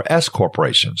do for S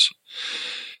corporations.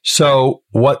 So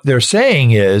what they're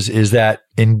saying is that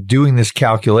in doing this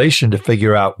calculation to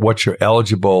figure out what you're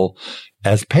eligible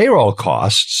as payroll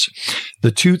costs,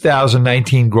 the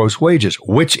 2019 gross wages,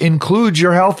 which includes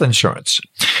your health insurance.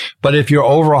 But if you're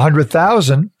over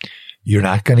 100,000, you're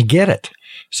not going to get it.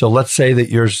 So let's say that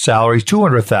your salary is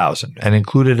 200,000 and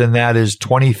included in that is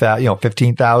 20,000,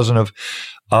 15,000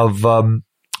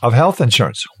 of health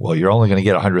insurance. Well, you're only going to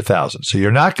get 100,000. So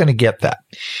you're not going to get that.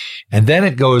 And then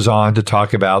it goes on to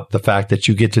talk about the fact that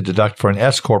you get to deduct for an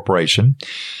S corporation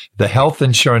the health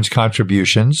insurance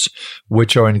contributions,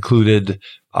 which are included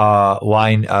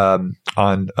line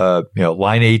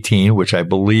 18, which I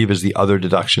believe is the other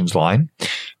deductions line,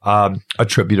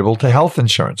 attributable to health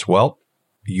insurance. Well,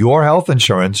 your health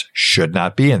insurance should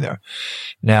not be in there.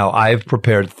 Now, I've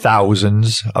prepared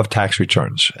thousands of tax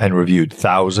returns and reviewed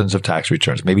thousands of tax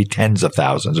returns, maybe tens of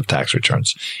thousands of tax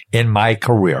returns in my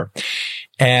career.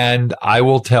 And I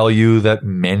will tell you that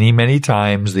many, many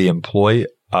times the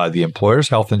employer's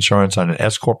health insurance on an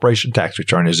S corporation tax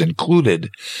return is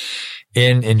included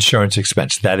in insurance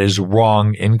expense. That is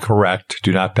wrong, incorrect.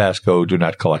 Do not pass go. Do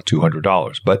not collect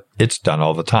 $200, but it's done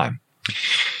all the time.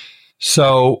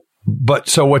 So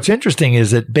what's interesting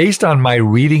is that based on my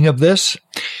reading of this,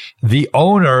 the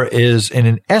owner is in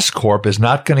an S corp is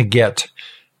not going to get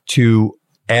to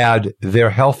add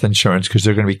their health insurance because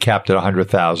they're going to be capped at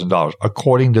 $100,000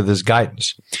 according to this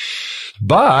guidance.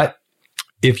 But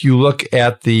if you look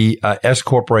at the S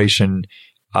corporation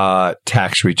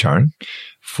tax return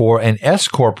for an S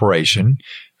corporation,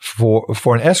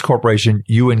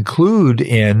 you include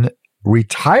in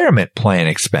retirement plan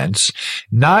expense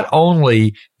not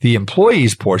only the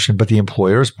employee's portion but the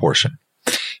employer's portion.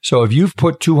 So if you've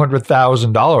put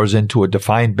 $200,000 into a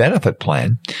defined benefit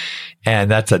plan, and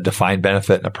that's a defined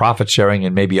benefit and a profit sharing,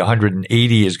 and maybe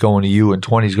 180 is going to you and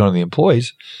 20 is going to the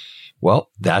employees,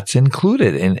 well, that's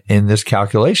included in this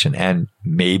calculation. And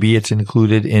maybe it's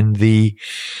included in the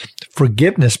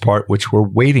forgiveness part, which we're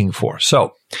waiting for.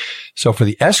 So for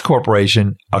the S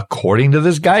corporation, according to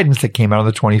this guidance that came out on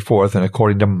the 24th, and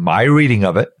according to my reading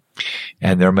of it,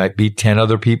 and there might be 10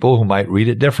 other people who might read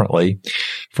it differently,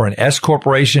 for an S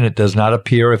corporation, it does not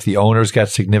appear if the owner's got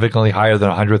significantly higher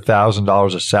than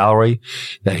 $100,000 of salary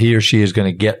that he or she is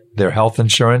going to get their health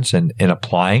insurance in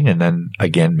applying, and then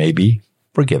again, maybe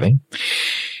forgiving.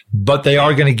 But they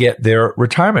are going to get their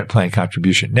retirement plan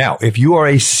contribution. Now, if you are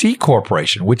a C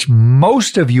corporation, which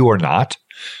most of you are not,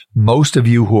 most of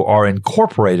you who are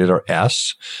incorporated are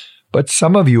S, but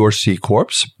some of you are C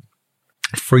corps.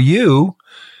 For you,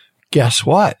 guess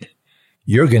what?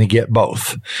 You're going to get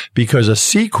both, because a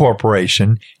C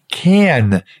corporation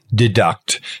can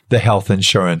deduct the health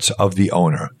insurance of the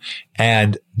owner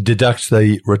and deducts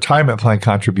the retirement plan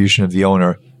contribution of the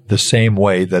owner the same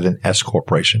way that an S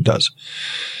corporation does.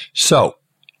 So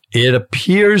it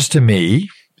appears to me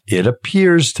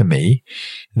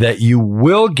that you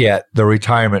will get the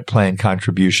retirement plan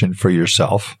contribution for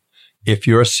yourself if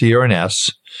you're a C or an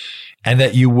S, and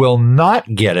that you will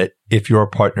not get it if you're a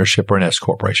partnership or an S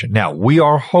corporation. Now, we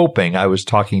are hoping, I was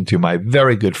talking to my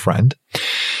very good friend,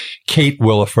 Kate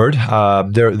Williford.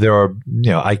 There are,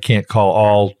 I can't call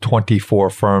all 24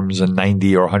 firms and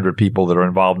 90 or 100 people that are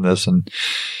involved in this. And,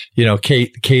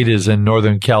 Kate is in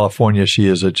Northern California. She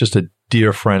is just a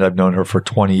dear friend. I've known her for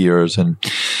 20 years, and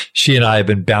she and I have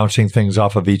been bouncing things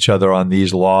off of each other on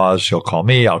these laws. She'll call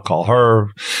me, I'll call her.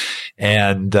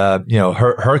 And,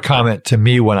 her comment to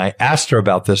me when I asked her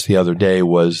about this the other day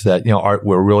was that, Art,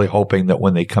 we're really hoping that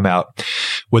when they come out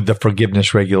with the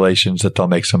forgiveness regulations that they'll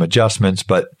make some adjustments,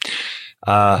 but,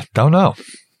 don't know.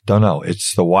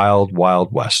 It's the wild,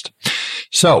 wild west.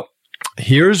 So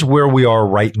here's where we are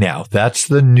right now. That's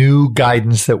the new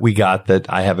guidance that we got that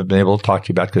I haven't been able to talk to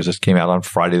you about because this came out on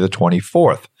Friday the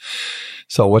 24th.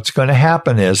 So what's going to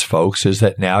happen is, folks, is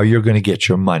that now you're going to get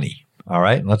your money. All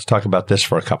right. And let's talk about this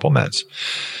for a couple minutes.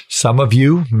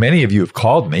 Many of you have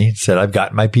called me and said, I've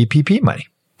got my PPP money.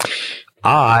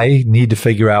 I need to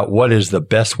figure out what is the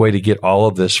best way to get all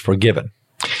of this forgiven.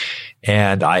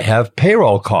 And I have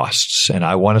payroll costs and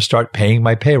I want to start paying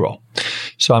my payroll.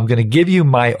 So I'm going to give you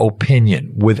my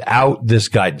opinion without this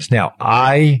guidance. Now,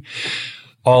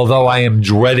 although I am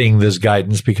dreading this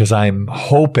guidance because I'm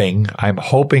hoping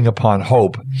upon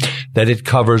hope that it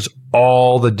covers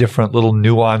all the different little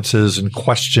nuances and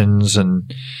questions,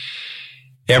 and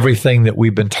everything that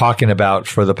we've been talking about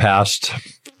for the past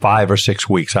 5 or 6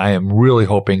 weeks. I am really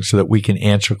hoping so that we can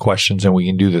answer questions and we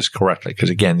can do this correctly. Because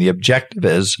again, the objective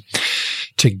is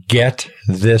to get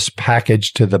this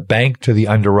package to the bank, to the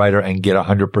underwriter, and get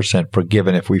 100%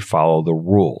 forgiven if we follow the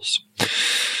rules.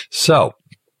 So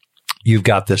you've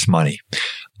got this money.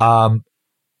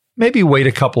 Maybe wait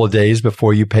a couple of days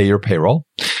before you pay your payroll.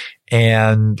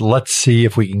 And let's see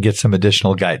if we can get some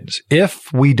additional guidance.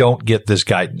 If we don't get this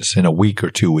guidance in a week or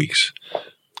 2 weeks,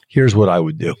 here's what I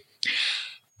would do.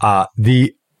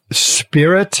 The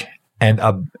spirit and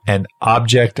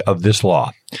object of this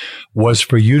law was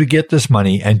for you to get this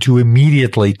money and to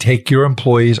immediately take your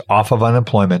employees off of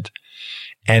unemployment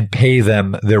and pay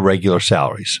them their regular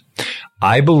salaries.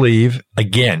 I believe,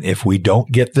 again, if we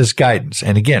don't get this guidance,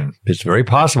 and again, it's very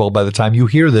possible by the time you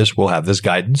hear this, we'll have this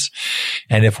guidance.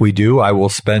 And if we do, I will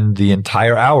spend the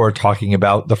entire hour talking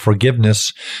about the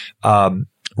forgiveness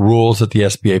rules that the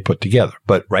SBA put together.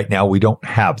 But right now, we don't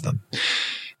have them.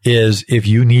 Is if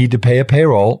you need to pay a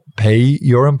payroll, pay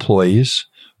your employees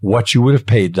what you would have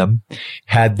paid them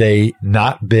had there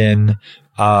not been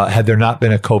a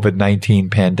COVID-19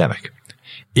 pandemic.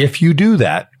 If you do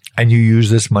that, and you use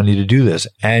this money to do this,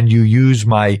 and you use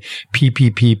my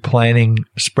PPP planning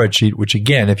spreadsheet, which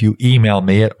again, if you email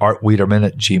me at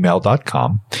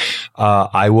artwiederman@gmail.com,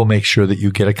 I will make sure that you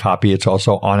get a copy. It's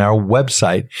also on our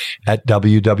website at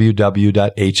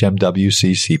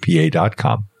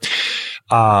www.hmwccpa.com.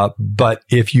 But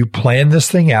if you plan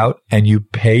this thing out and you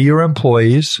pay your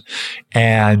employees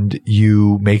and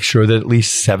you make sure that at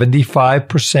least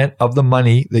 75% of the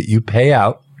money that you pay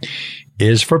out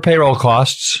is for payroll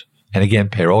costs. And again,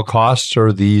 payroll costs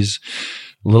are these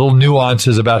little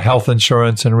nuances about health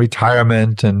insurance and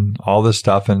retirement and all this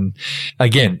stuff. And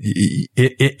again,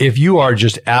 if you are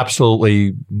just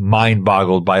absolutely mind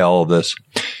boggled by all of this,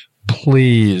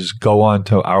 please go on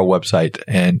to our website,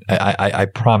 and I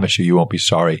promise you won't be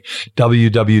sorry.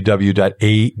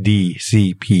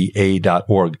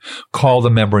 www.adcpa.org. Call the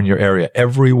member in your area.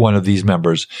 Every one of these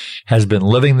members has been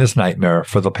living this nightmare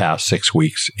for the past 6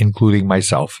 weeks, including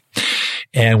myself.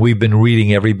 And we've been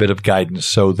reading every bit of guidance,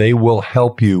 so they will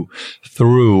help you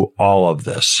through all of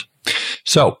this.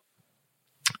 So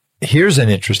here's an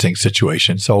interesting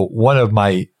situation. So one of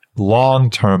my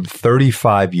long-term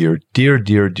 35-year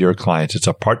dear clients. It's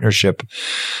a partnership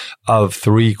of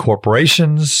 3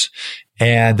 corporations,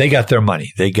 and they got their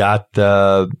money. They got,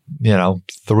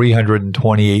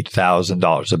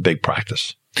 $328,000, a big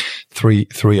practice,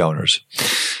 three owners.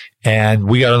 And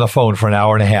we got on the phone for an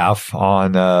hour and a half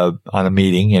on a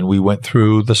meeting, and we went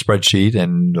through the spreadsheet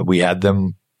and we had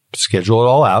them schedule it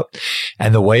all out.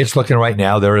 And the way it's looking right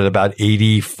now, they're at about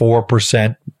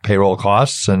 84% payroll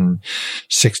costs and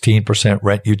 16%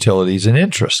 rent, utilities, and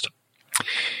interest.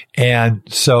 And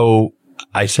so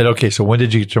I said, okay, so when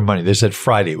did you get your money? They said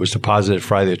Friday. It was deposited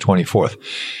Friday the 24th.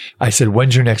 I said,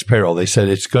 when's your next payroll? They said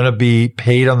it's going to be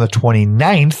paid on the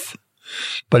 29th,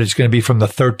 but it's going to be from the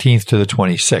 13th to the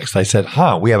 26th. I said,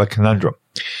 we have a conundrum.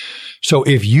 So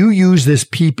if you use this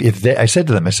I said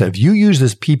to them, if you use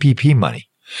this PPP money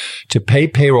to pay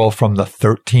payroll from the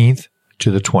 13th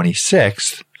to the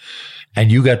 26th,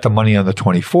 and you got the money on the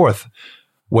 24th,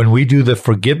 when we do the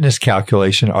forgiveness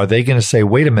calculation, are they going to say,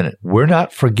 wait a minute, we're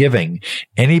not forgiving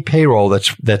any payroll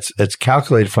that's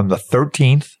calculated from the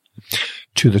 13th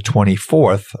to the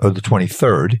 24th or the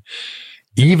 23rd,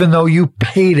 even though you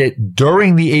paid it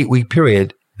during the 8-week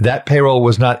period, that payroll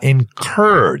was not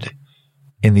incurred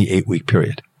in the 8-week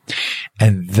period.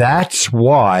 And that's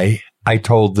why I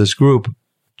told this group,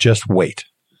 just wait.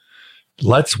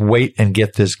 Let's wait and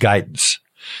get this guidance.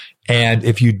 And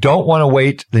if you don't want to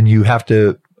wait, then you have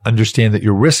to understand that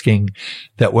you're risking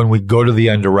that when we go to the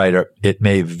underwriter, it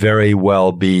may very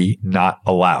well be not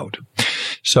allowed.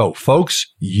 So folks,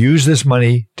 use this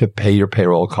money to pay your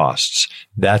payroll costs.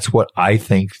 That's what I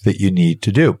think that you need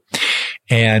to do.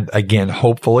 And again,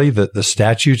 hopefully the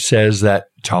statute says that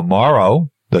tomorrow,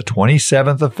 the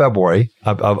 27th of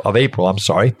April,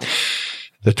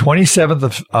 the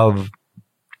 27th of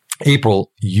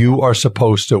April, we are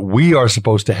supposed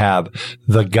to have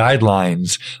the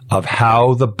guidelines of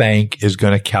how the bank is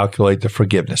going to calculate the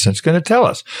forgiveness. And it's going to tell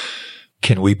us,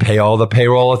 can we pay all the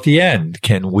payroll at the end?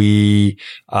 Can we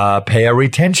pay a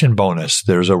retention bonus?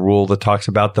 There's a rule that talks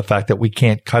about the fact that we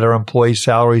can't cut our employees'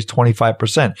 salaries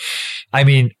 25%. I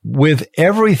mean, with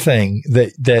everything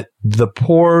that the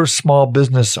poor small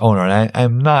business owner, and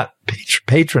I'm not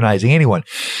patronizing anyone.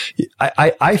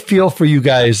 I feel for you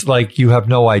guys like you have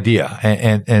no idea.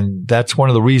 And that's one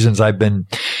of the reasons I've been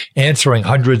answering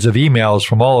hundreds of emails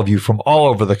from all of you from all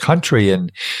over the country.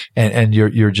 And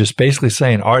you're just basically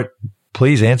saying, Art,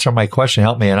 please answer my question,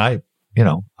 help me. And I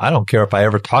don't care if I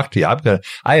ever talk to you.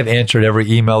 I have answered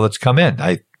every email that's come in.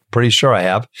 I'm pretty sure I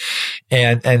have.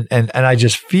 And I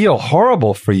just feel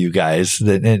horrible for you guys,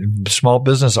 and small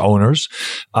business owners,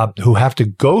 who have to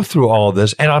go through all of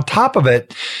this. And on top of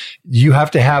it, you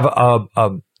have to have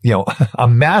a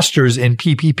master's in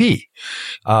PPP.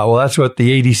 Well, that's what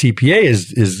the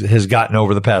ADCPA has gotten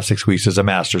over the past 6 weeks, is a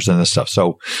master's in this stuff.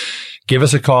 So give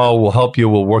us a call. We'll help you.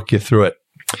 We'll work you through it.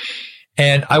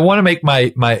 And I want to make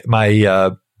my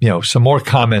some more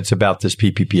comments about this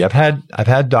PPP. I've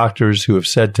had doctors who have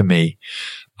said to me,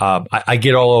 I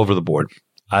get all over the board.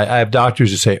 I have doctors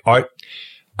who say, Art,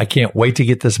 I can't wait to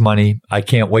get this money. I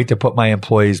can't wait to put my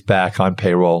employees back on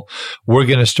payroll. We're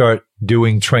going to start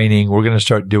doing training. We're going to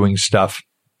start doing stuff.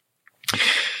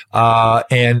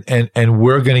 And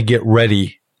we're going to get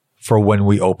ready for when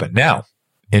we open. Now,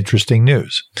 interesting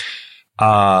news.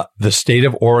 The state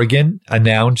of Oregon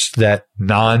announced that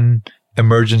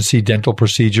non-emergency dental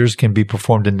procedures can be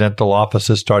performed in dental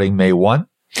offices starting May 1.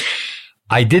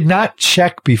 I did not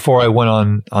check before I went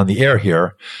on the air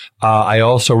here. I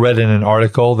also read in an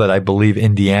article that I believe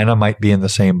Indiana might be in the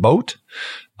same boat.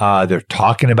 They're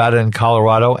talking about it in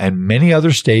Colorado, and many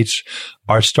other states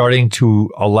are starting to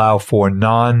allow for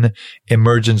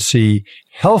non-emergency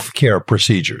healthcare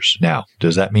procedures. Now,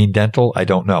 does that mean dental? I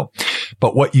don't know.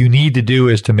 But what you need to do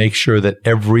is to make sure that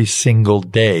every single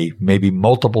day, maybe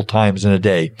multiple times in a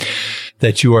day,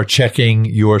 that you are checking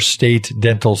your state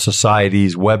dental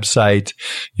society's website.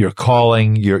 You're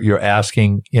calling, you're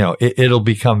asking, it'll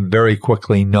become very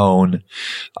quickly known,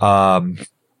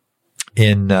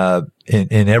 in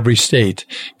every state,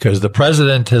 because the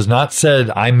president has not said,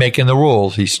 I'm making the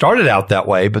rules. He started out that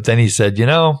way, but then he said,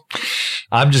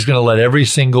 I'm just going to let every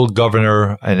single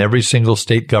governor and every single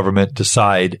state government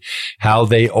decide how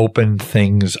they open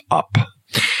things up.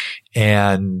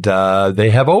 And they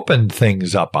have opened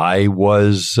things up. I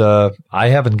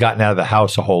haven't gotten out of the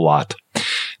house a whole lot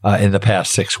in the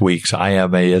past 6 weeks. I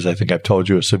am as I think I've told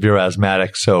you, a severe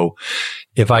asthmatic. So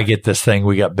if I get this thing,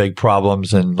 we got big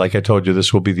problems. And like I told you,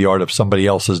 this will be the art of somebody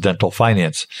else's dental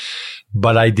finance.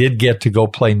 But I did get to go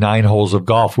play 9 holes of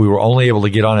golf. We were only able to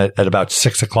get on it at about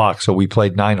 6 o'clock. So we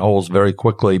played 9 holes very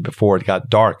quickly before it got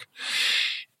dark.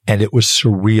 And it was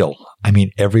surreal. I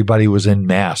mean, everybody was in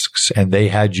masks, and they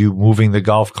had you moving the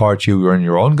golf carts. You were in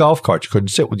your own golf cart. You couldn't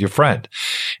sit with your friend.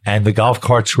 And the golf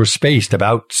carts were spaced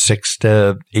about 6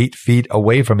 to 8 feet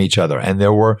away from each other. And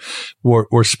there were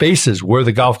spaces where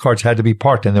the golf carts had to be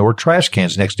parked, and there were trash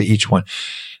cans next to each one.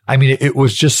 I mean, it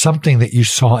was just something that you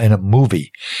saw in a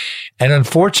movie. And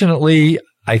unfortunately,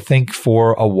 I think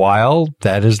for a while,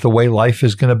 that is the way life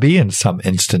is going to be in some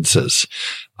instances.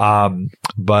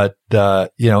 But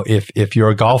if you're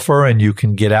a golfer and you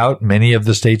can get out, many of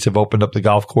the states have opened up the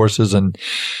golf courses, and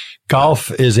golf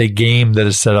is a game that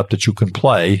is set up that you can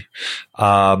play,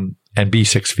 and be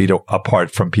 6 feet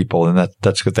apart from people. And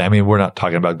that's a good thing. I mean, we're not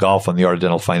talking about golf on the Art of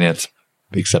Dental Finance,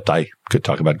 except I could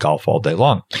talk about golf all day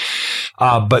long.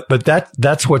 But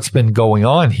that's what's been going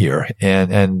on here.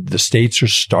 And the states are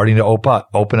starting to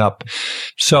open up.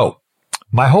 So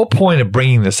my whole point of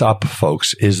bringing this up,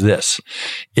 folks, is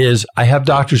I have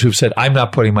doctors who've said, I'm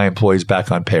not putting my employees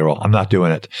back on payroll. I'm not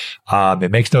doing it.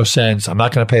 It makes no sense. I'm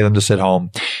not going to pay them to sit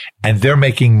home. And they're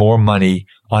making more money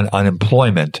on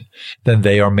unemployment than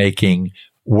they are making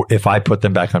if I put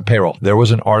them back on payroll. There was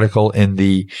an article on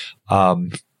the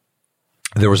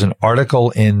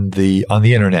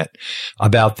internet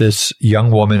about this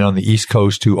young woman on the East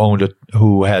Coast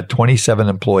who had 27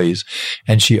 employees,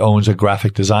 and she owns a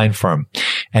graphic design firm,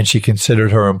 and she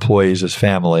considered her employees as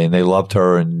family, and they loved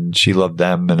her and she loved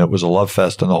them, and it was a love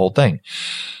fest and the whole thing,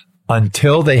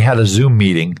 until they had a Zoom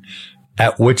meeting,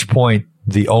 at which point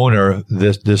the owner,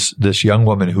 this young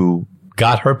woman who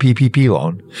got her PPP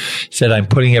loan, said, I'm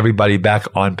putting everybody back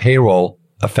on payroll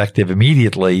effective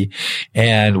immediately,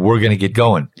 and we're going to get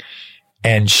going.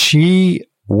 And she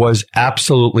was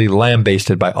absolutely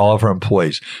lambasted by all of her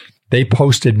employees. They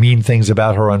posted mean things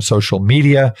about her on social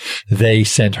media. They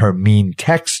sent her mean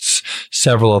texts.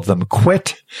 Several of them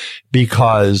quit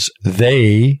because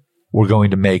they were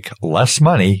going to make less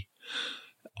money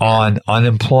on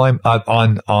unemployment,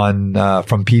 from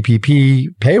PPP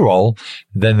payroll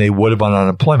than they would have on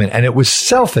unemployment. And it was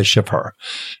selfish of her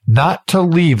not to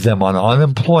leave them on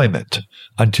unemployment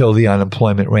until the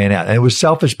unemployment ran out. And it was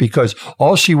selfish because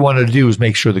all she wanted to do was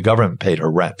make sure the government paid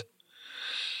her rent.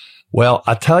 Well,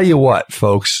 I'll tell you what,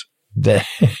 folks, the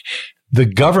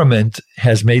government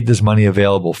has made this money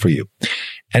available for you.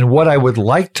 And what I would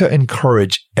like to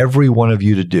encourage every one of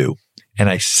you to do, and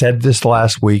I said this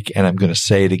last week, and I'm going to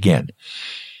say it again.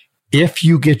 If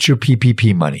you get your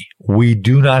PPP money, we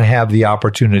do not have the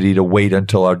opportunity to wait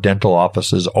until our dental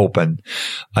offices open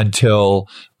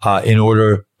in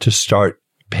order to start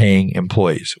paying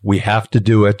employees. We have to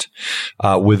do it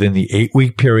within the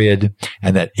 8-week period,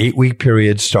 and that 8-week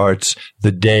period starts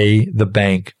the day the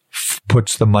bank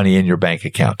puts the money in your bank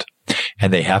account.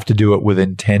 And they have to do it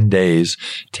within 10 days,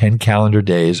 10 calendar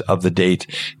days of the date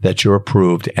that you're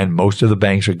approved. And most of the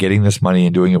banks are getting this money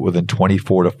and doing it within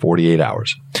 24 to 48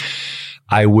 hours.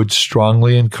 I would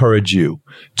strongly encourage you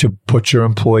to put your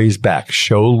employees back,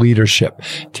 show leadership,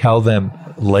 tell them,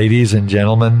 ladies and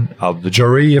gentlemen of the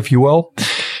jury, if you will,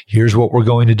 here's what we're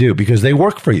going to do, because they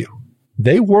work for you.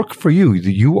 They work for you.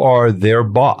 You are their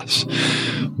boss.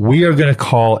 We are going to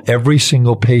call every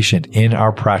single patient in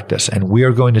our practice, and we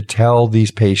are going to tell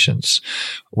these patients,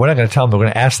 we're not going to tell them, we're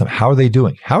going to ask them, how are they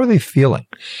doing? How are they feeling?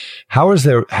 How is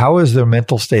their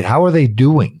mental state? How are they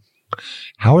doing?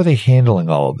 How are they handling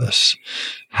all of this?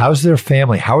 How's their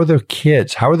family? How are their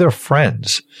kids? How are their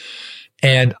friends?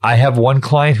 And I have one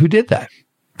client who did that.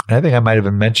 And I think I might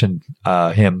have mentioned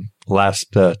him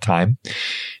last time.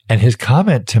 And his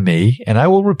comment to me, and I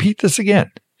will repeat this again,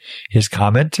 his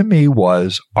comment to me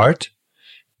was, Art,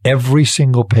 every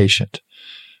single patient,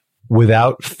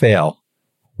 without fail,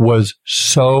 was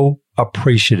so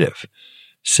appreciative.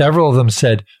 Several of them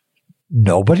said,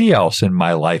 nobody else in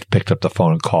my life picked up the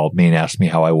phone and called me and asked me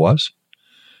how I was.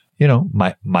 You know,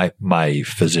 my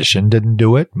physician didn't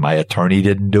do it. My attorney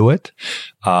didn't do it.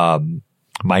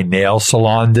 My nail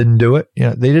salon didn't do it. You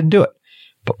know, they didn't do it,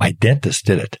 but my dentist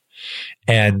did it.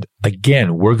 And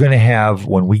again, we're going to have,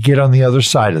 when we get on the other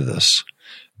side of this,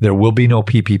 there will be no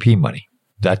PPP money.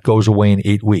 That goes away in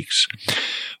 8 weeks.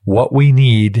 What we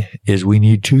need is we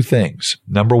need two things.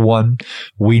 Number one,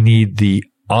 we need the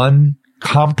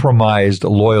uncompromised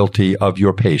loyalty of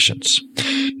your patients.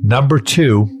 Number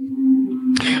two,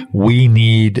 we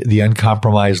need the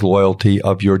uncompromised loyalty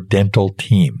of your dental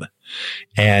team.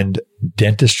 And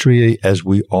dentistry, as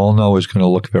we all know, is going to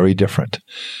look very different.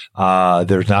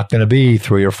 There's not going to be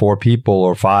 3 or 4 people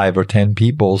or 5 or 10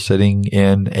 people sitting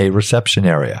in a reception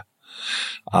area.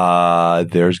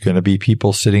 There's going to be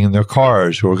people sitting in their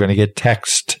cars who are going to get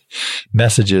text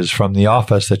messages from the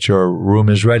office that your room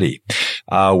is ready.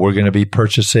 We're going to be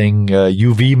purchasing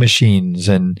UV machines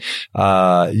and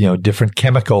different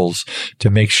chemicals to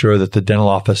make sure that the dental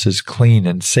office is clean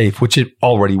and safe, which it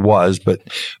already was, but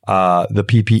the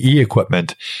PPE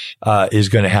equipment is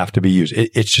going to have to be used.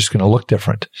 It's just going to look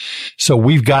different. So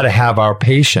we've got to have our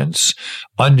patients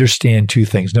understand two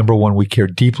things. Number one, we care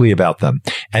deeply about them.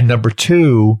 And number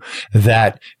two,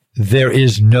 that there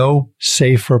is no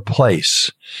safer place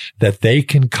that they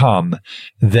can come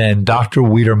than Dr.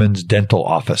 Wiederman's dental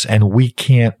office. And we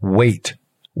can't wait.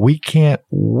 We can't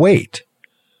wait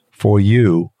for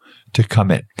you to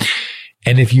come in.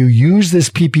 And if you use this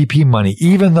PPP money,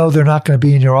 even though they're not going to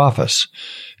be in your office,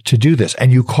 to do this,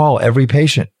 and you call every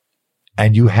patient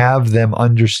and you have them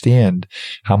understand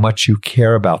how much you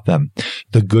care about them,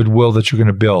 the goodwill that you're going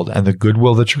to build and the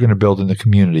goodwill that you're going to build in the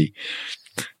community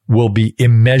will be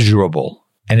immeasurable,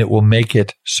 and it will make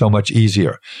it so much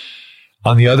easier.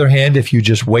 On the other hand, if you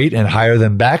just wait and hire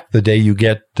them back the day you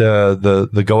get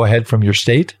the go-ahead from your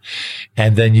state,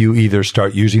 and then you either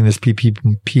start using this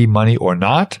PPP money or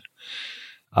not,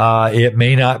 it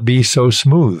may not be so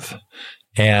smooth.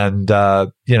 And, there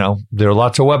are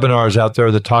lots of webinars out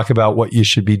there that talk about what you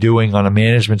should be doing on a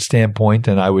management standpoint,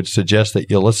 and I would suggest that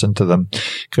you listen to them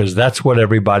because that's what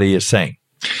everybody is saying.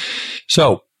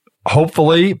 So,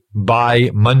 hopefully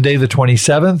by Monday the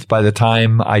 27th, by the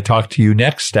time I talk to you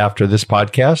next after this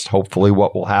podcast, hopefully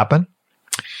what will happen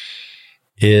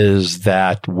is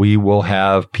that we will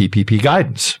have PPP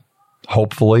guidance.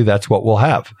 Hopefully that's what we'll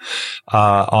have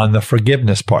on the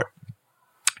forgiveness part.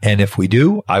 And if we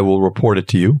do, I will report it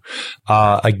to you.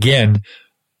 Again,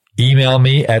 email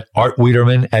me at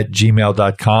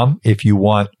artwiederman@gmail.com if you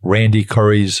want Randy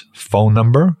Curry's phone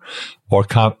number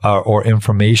or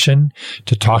information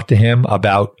to talk to him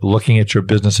about looking at your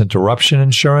business interruption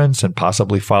insurance and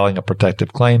possibly filing a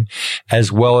protective claim, as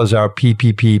well as our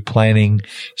PPP planning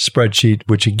spreadsheet,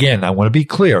 which again, I want to be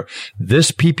clear,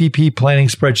 this PPP planning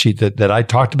spreadsheet that I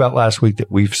talked about last week that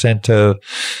we've sent to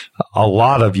a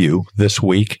lot of you this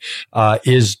week,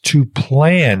 is to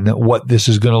plan what this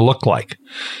is going to look like.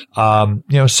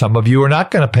 Some of you are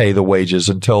not going to pay the wages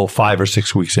until 5 or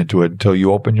 6 weeks into it, until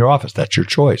you open your office. That's your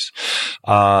choice.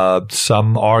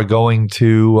 Some are going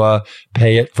to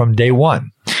pay it from day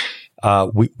one.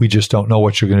 We just don't know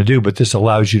what you're going to do, but this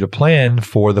allows you to plan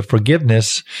for the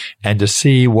forgiveness and to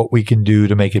see what we can do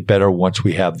to make it better once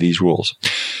we have these rules.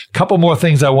 Couple more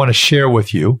things I want to share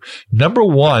with you. Number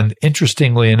one,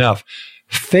 interestingly enough,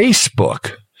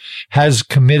 Facebook has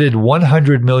committed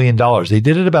 $100 million. They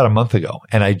did it about a month ago,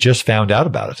 and I just found out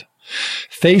about it.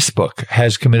 Facebook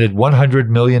has committed $100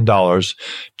 million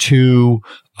to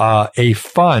a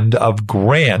fund of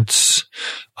grants,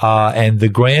 and the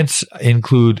grants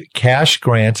include cash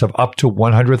grants of up to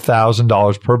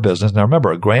 $100,000 per business. Now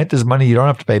remember, a grant is money you don't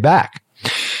have to pay back.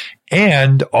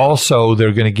 And also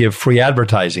they're going to give free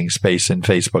advertising space in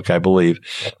Facebook, I believe.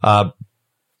 I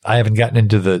haven't gotten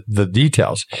into the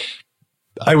details.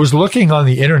 I was looking on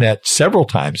the internet several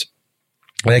times,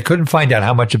 and I couldn't find out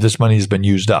how much of this money has been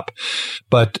used up.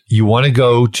 But you want to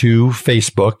go to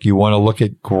Facebook. You want to look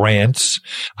at grants.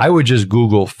 I would just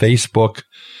Google Facebook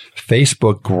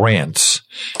grants.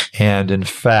 And in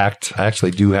fact, I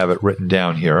actually do have it written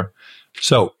down here.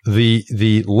 So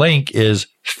the link is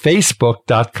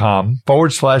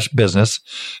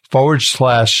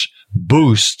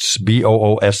facebook.com/business/boosts,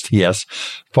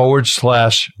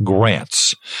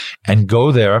 BOOSTS/grants, and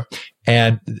go there.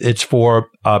 And it's for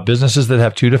businesses that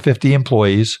have 2 to 50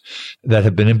 employees that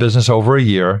have been in business over a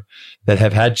year, that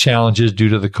have had challenges due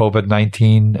to the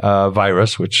COVID-19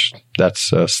 virus, which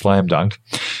that's slam dunk,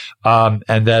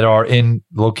 and that are in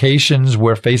locations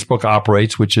where Facebook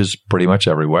operates, which is pretty much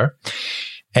everywhere.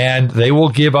 And they will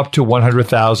give up to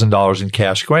 $100,000 in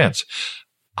cash grants.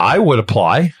 I would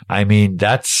apply. I mean,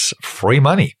 that's free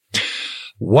money.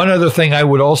 One other thing I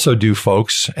would also do,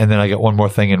 folks, and then I got one more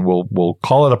thing and we'll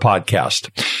call it a podcast.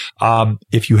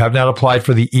 If you have not applied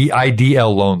for the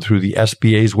EIDL loan through the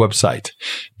SBA's website,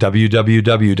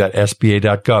 www.sba.gov,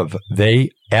 they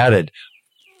added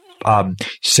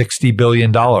 $60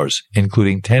 billion,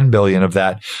 including $10 billion of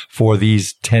that for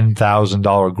these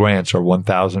 $10,000 grants or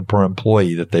 $1,000 per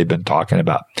employee that they've been talking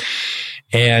about.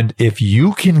 And if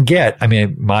you can get, I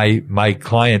mean, my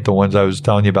client, the ones I was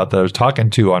telling you about that I was talking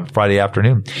to on Friday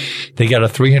afternoon, they got a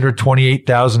 $328,000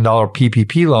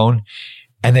 PPP loan,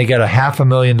 and they got a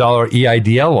 $500,000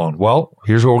 EIDL loan. Well,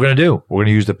 here's what we're going to do. We're going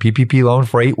to use the PPP loan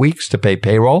for 8 weeks to pay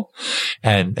payroll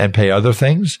and pay other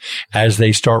things. As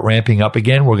they start ramping up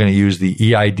again, we're going to use the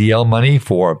EIDL money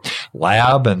for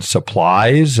lab and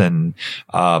supplies and,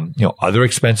 other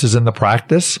expenses in the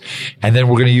practice. And then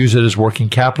we're going to use it as working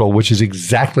capital, which is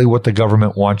exactly what the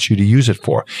government wants you to use it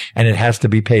for. And it has to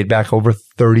be paid back over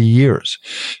 30 years.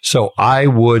 So I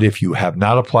would, if you have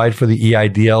not applied for the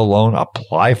EIDL loan,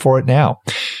 apply for it now.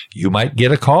 You might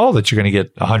get a call that you're going to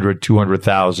get $100,000,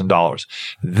 $200,000.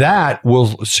 That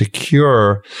will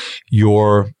secure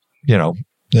your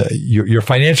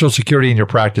financial security in your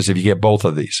practice if you get both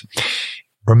of these.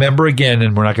 Remember again,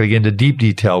 and we're not going to get into deep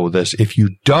detail with this, if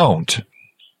you don't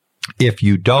get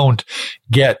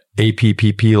a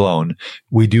PPP loan,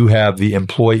 we do have the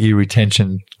employee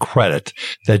retention credit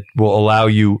that will allow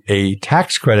you a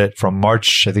tax credit from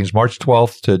March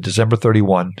 12th to December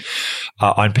 31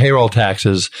 on payroll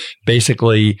taxes.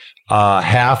 Basically,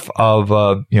 half of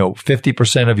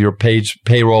 50% of your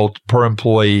payroll per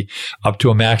employee, up to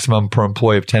a maximum per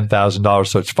employee of $10,000.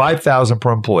 So it's $5,000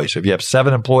 per employee. So if you have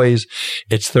 7 employees,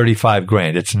 it's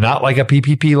 $35,000. It's not like a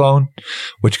PPP loan,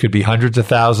 which could be hundreds of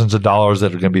thousands of dollars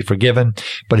that are going to be forgiven.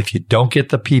 But if you don't get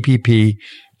the PPP,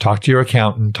 talk to your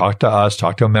accountant, talk to us,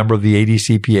 talk to a member of the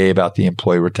ADCPA about the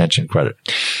employee retention credit.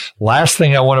 Last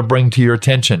thing I want to bring to your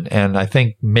attention, and I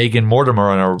think Megan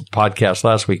Mortimer on our podcast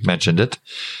last week mentioned it,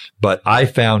 but I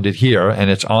found it here,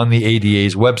 and it's on the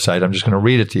ADA's website. I'm just going to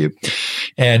read it to you.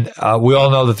 And we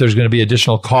all know that there's going to be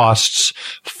additional costs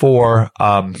for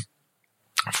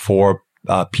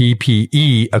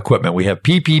PPE equipment. We have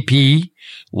PPP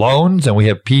loans and we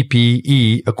have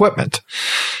PPE equipment.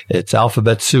 It's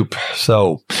alphabet soup.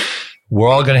 So we're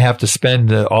all going to have to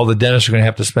spend, all the dentists are going to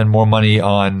have to spend more money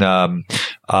on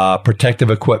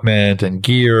protective equipment and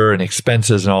gear and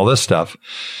expenses and all this stuff.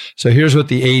 So here's what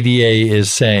the ADA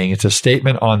is saying. It's a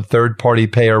statement on third-party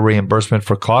payer reimbursement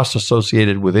for costs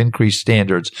associated with increased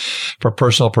standards for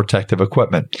personal protective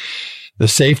equipment. The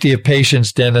safety of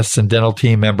patients, dentists, and dental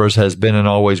team members has been and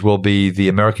always will be the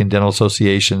American Dental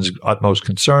Association's utmost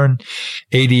concern.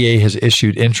 ADA has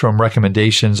issued interim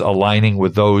recommendations aligning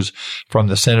with those from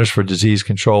the Centers for Disease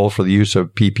Control for the use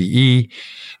of PPE.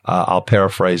 I'll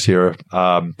paraphrase here.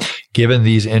 Given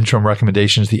these interim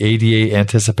recommendations, the ADA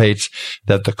anticipates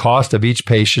that the cost of each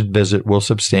patient visit will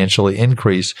substantially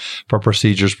increase for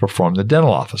procedures performed in the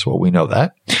dental office. Well, we know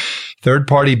that.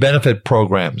 Third-party benefit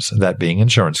programs, that being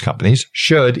insurance companies,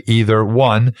 should either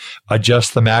 1,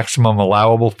 adjust the maximum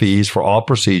allowable fees for all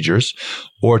procedures,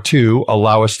 or 2,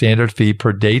 allow a standard fee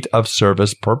per date of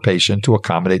service per patient to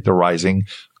accommodate the rising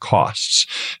costs.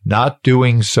 Not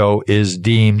doing so is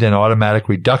deemed an automatic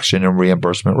reduction in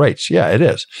reimbursement rates. Yeah, it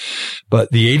is.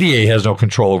 But the ADA has no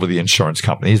control over the insurance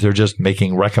companies. They're just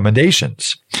making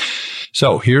recommendations.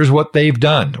 So here's what they've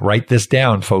done. Write this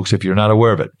down, folks, if you're not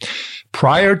aware of it.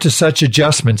 Prior to such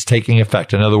adjustments taking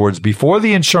effect, in other words, before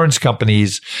the insurance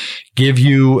companies give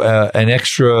you an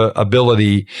extra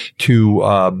ability to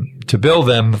bill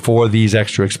them for these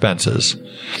extra expenses,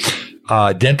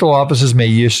 dental offices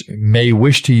may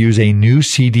wish to use a new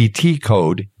CDT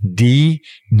code,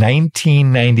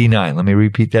 D1999. Let me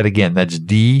repeat that again. That's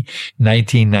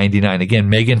D1999. Again,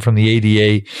 Megan from the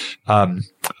ADA,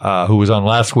 who was on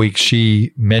last week,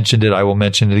 she mentioned it. I will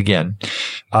mention it again.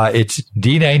 It's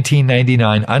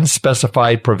D1999,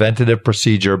 unspecified preventative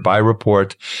procedure by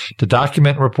report to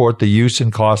document and report the use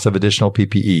and cost of additional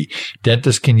PPE.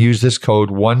 Dentists can use this code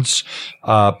once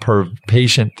per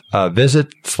patient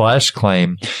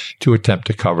visit/claim to attempt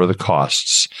to cover the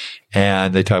costs.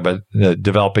 And they talk about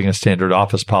developing a standard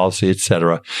office policy, et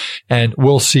cetera. And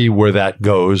we'll see where that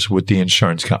goes with the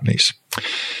insurance companies.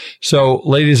 So,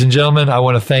 ladies and gentlemen, I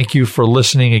want to thank you for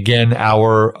listening again.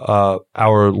 Our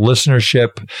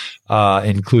listenership,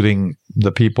 including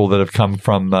the people that have come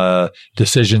from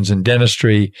Decisions in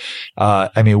Dentistry.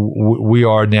 We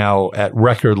are now at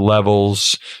record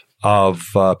levels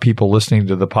of people listening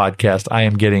to the podcast. I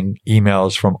am getting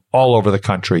emails from all over the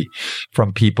country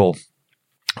from people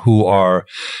who are,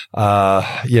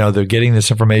 they're getting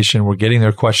this information. We're getting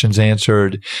their questions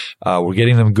answered. We're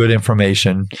getting them good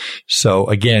information. So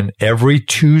again, every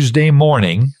Tuesday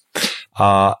morning,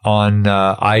 on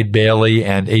Eide Bailey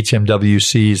and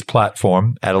HMWC's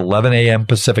platform at 11 a.m.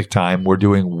 Pacific time, we're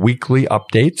doing weekly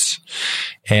updates.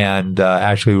 And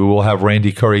actually, we will have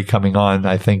Randy Curry coming on,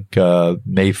 I think,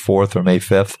 May 4th or May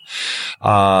 5th.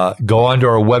 Go onto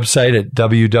our website at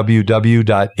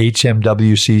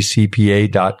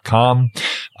www.hmwccpa.com.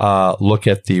 Look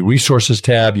at the resources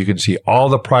tab. You can see all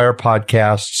the prior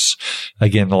podcasts.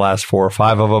 Again, the last 4 or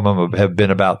 5 of them have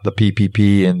been about the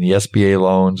PPP and the SBA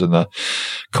loans and the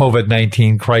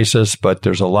COVID-19 crisis, but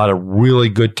there's a lot of really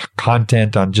good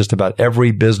content on just about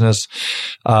every business,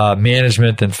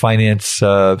 management and finance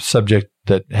subject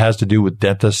that has to do with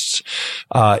dentists.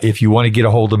 If you want to get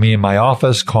a hold of me in my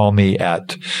office, call me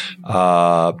at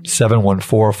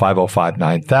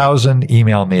 714-505-9000.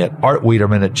 Email me at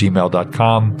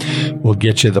artwiederman@gmail.com. We'll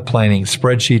get you the planning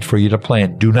spreadsheet for you to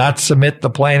plan. Do not submit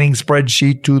the planning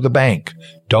spreadsheet to the bank.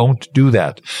 Don't do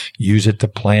that. Use it to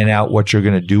plan out what you're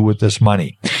going to do with this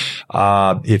money.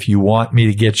 If you want me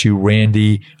to get you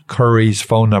Randy Curry's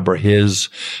phone number, his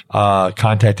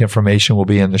contact information will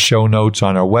be in the show notes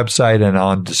on our website and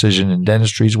on Decision in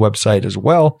Dentistry's website as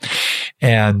well.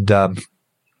 And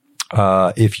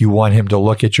if you want him to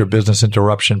look at your business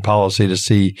interruption policy to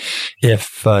see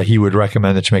if he would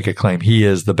recommend that you make a claim, he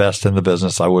is the best in the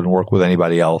business. I wouldn't work with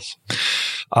anybody else.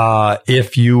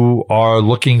 If you are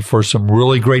looking for some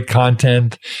really great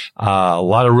content, a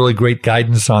lot of really great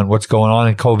guidance on what's going on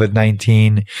in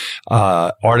COVID-19,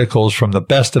 articles from the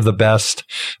best of the best,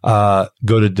 go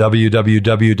to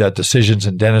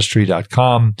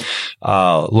www.decisionsindentistry.com.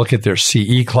 Look at their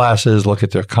CE classes, look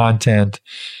at their content.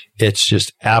 It's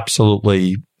just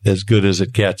absolutely as good as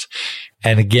it gets.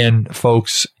 And again,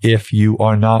 folks, if you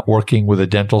are not working with a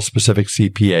dental specific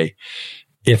CPA,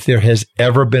 if there has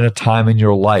ever been a time in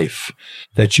your life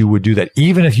that you would do that,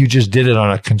 even if you just did it on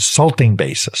a consulting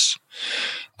basis,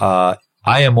 I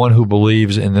am one who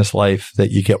believes in this life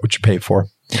that you get what you pay for.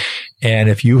 And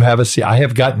if you have I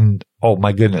have gotten, oh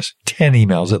my goodness, 10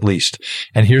 emails at least.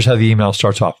 And here's how the email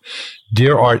starts off.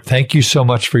 Dear Art, thank you so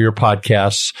much for your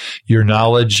podcasts, your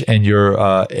knowledge, and your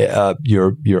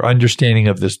understanding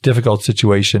of this difficult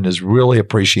situation is really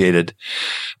appreciated.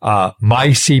 My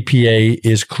CPA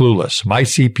is clueless. My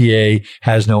CPA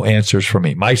has no answers for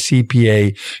me. My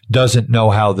CPA doesn't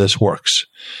know how this works.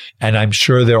 And I'm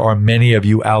sure there are many of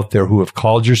you out there who have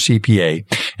called your CPA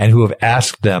and who have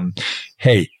asked them,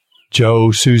 hey,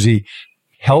 Joe, Susie,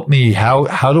 help me.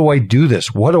 How do I do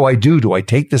this? What do I do? Do I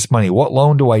take this money? What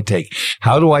loan do I take?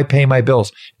 How do I pay my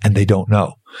bills? And they don't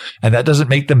know. And that doesn't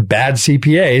make them bad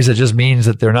CPAs. It just means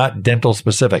that they're not dental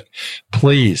specific.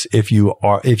 Please, if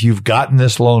you've gotten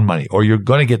this loan money, or you're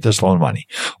going to get this loan money,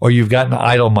 or you've gotten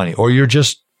idle money, or you're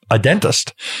just a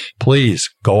dentist,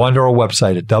 please go onto our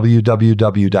website at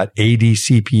www.adcpa.org.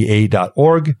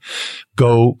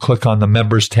 Go click on the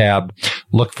members tab.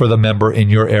 Look for the member in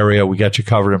your area. We got you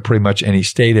covered in pretty much any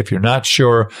state. If you're not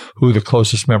sure who the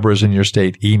closest member is in your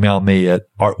state, email me at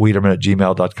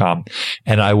artwiederman@gmail.com,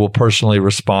 and I will personally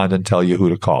respond and tell you who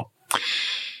to call.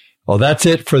 Well, that's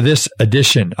it for this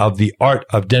edition of The Art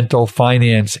of Dental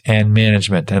Finance and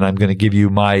Management. And I'm going to give you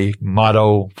my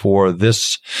motto for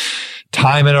this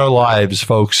time in our lives,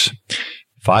 folks.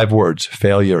 5 words.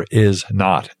 Failure is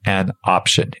not an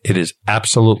option. It is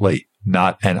absolutely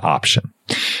not an option.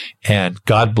 And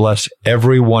God bless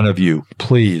every one of you.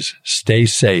 Please stay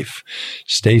safe.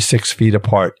 Stay 6 feet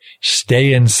apart.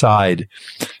 Stay inside.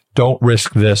 Don't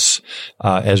risk this.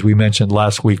 As we mentioned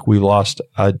last week, we lost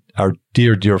our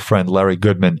dear, dear friend, Larry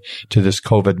Goodman, to this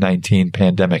COVID-19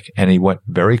 pandemic. And he went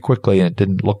very quickly, and it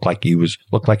didn't look like he was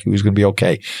going to be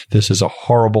okay. This is a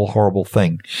horrible, horrible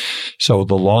thing. So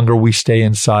the longer we stay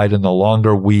inside and the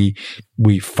longer we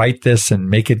fight this and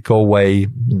make it go away,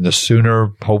 the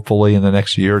sooner, hopefully in the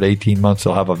next year to 18 months,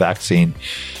 they'll have a vaccine.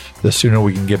 The sooner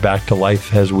we can get back to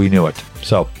life as we knew it.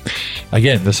 So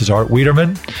again, this is Art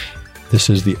Wiederman. This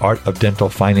is The Art of Dental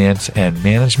Finance and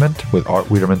Management with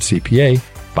Art Wiederman, CPA.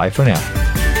 Bye for now.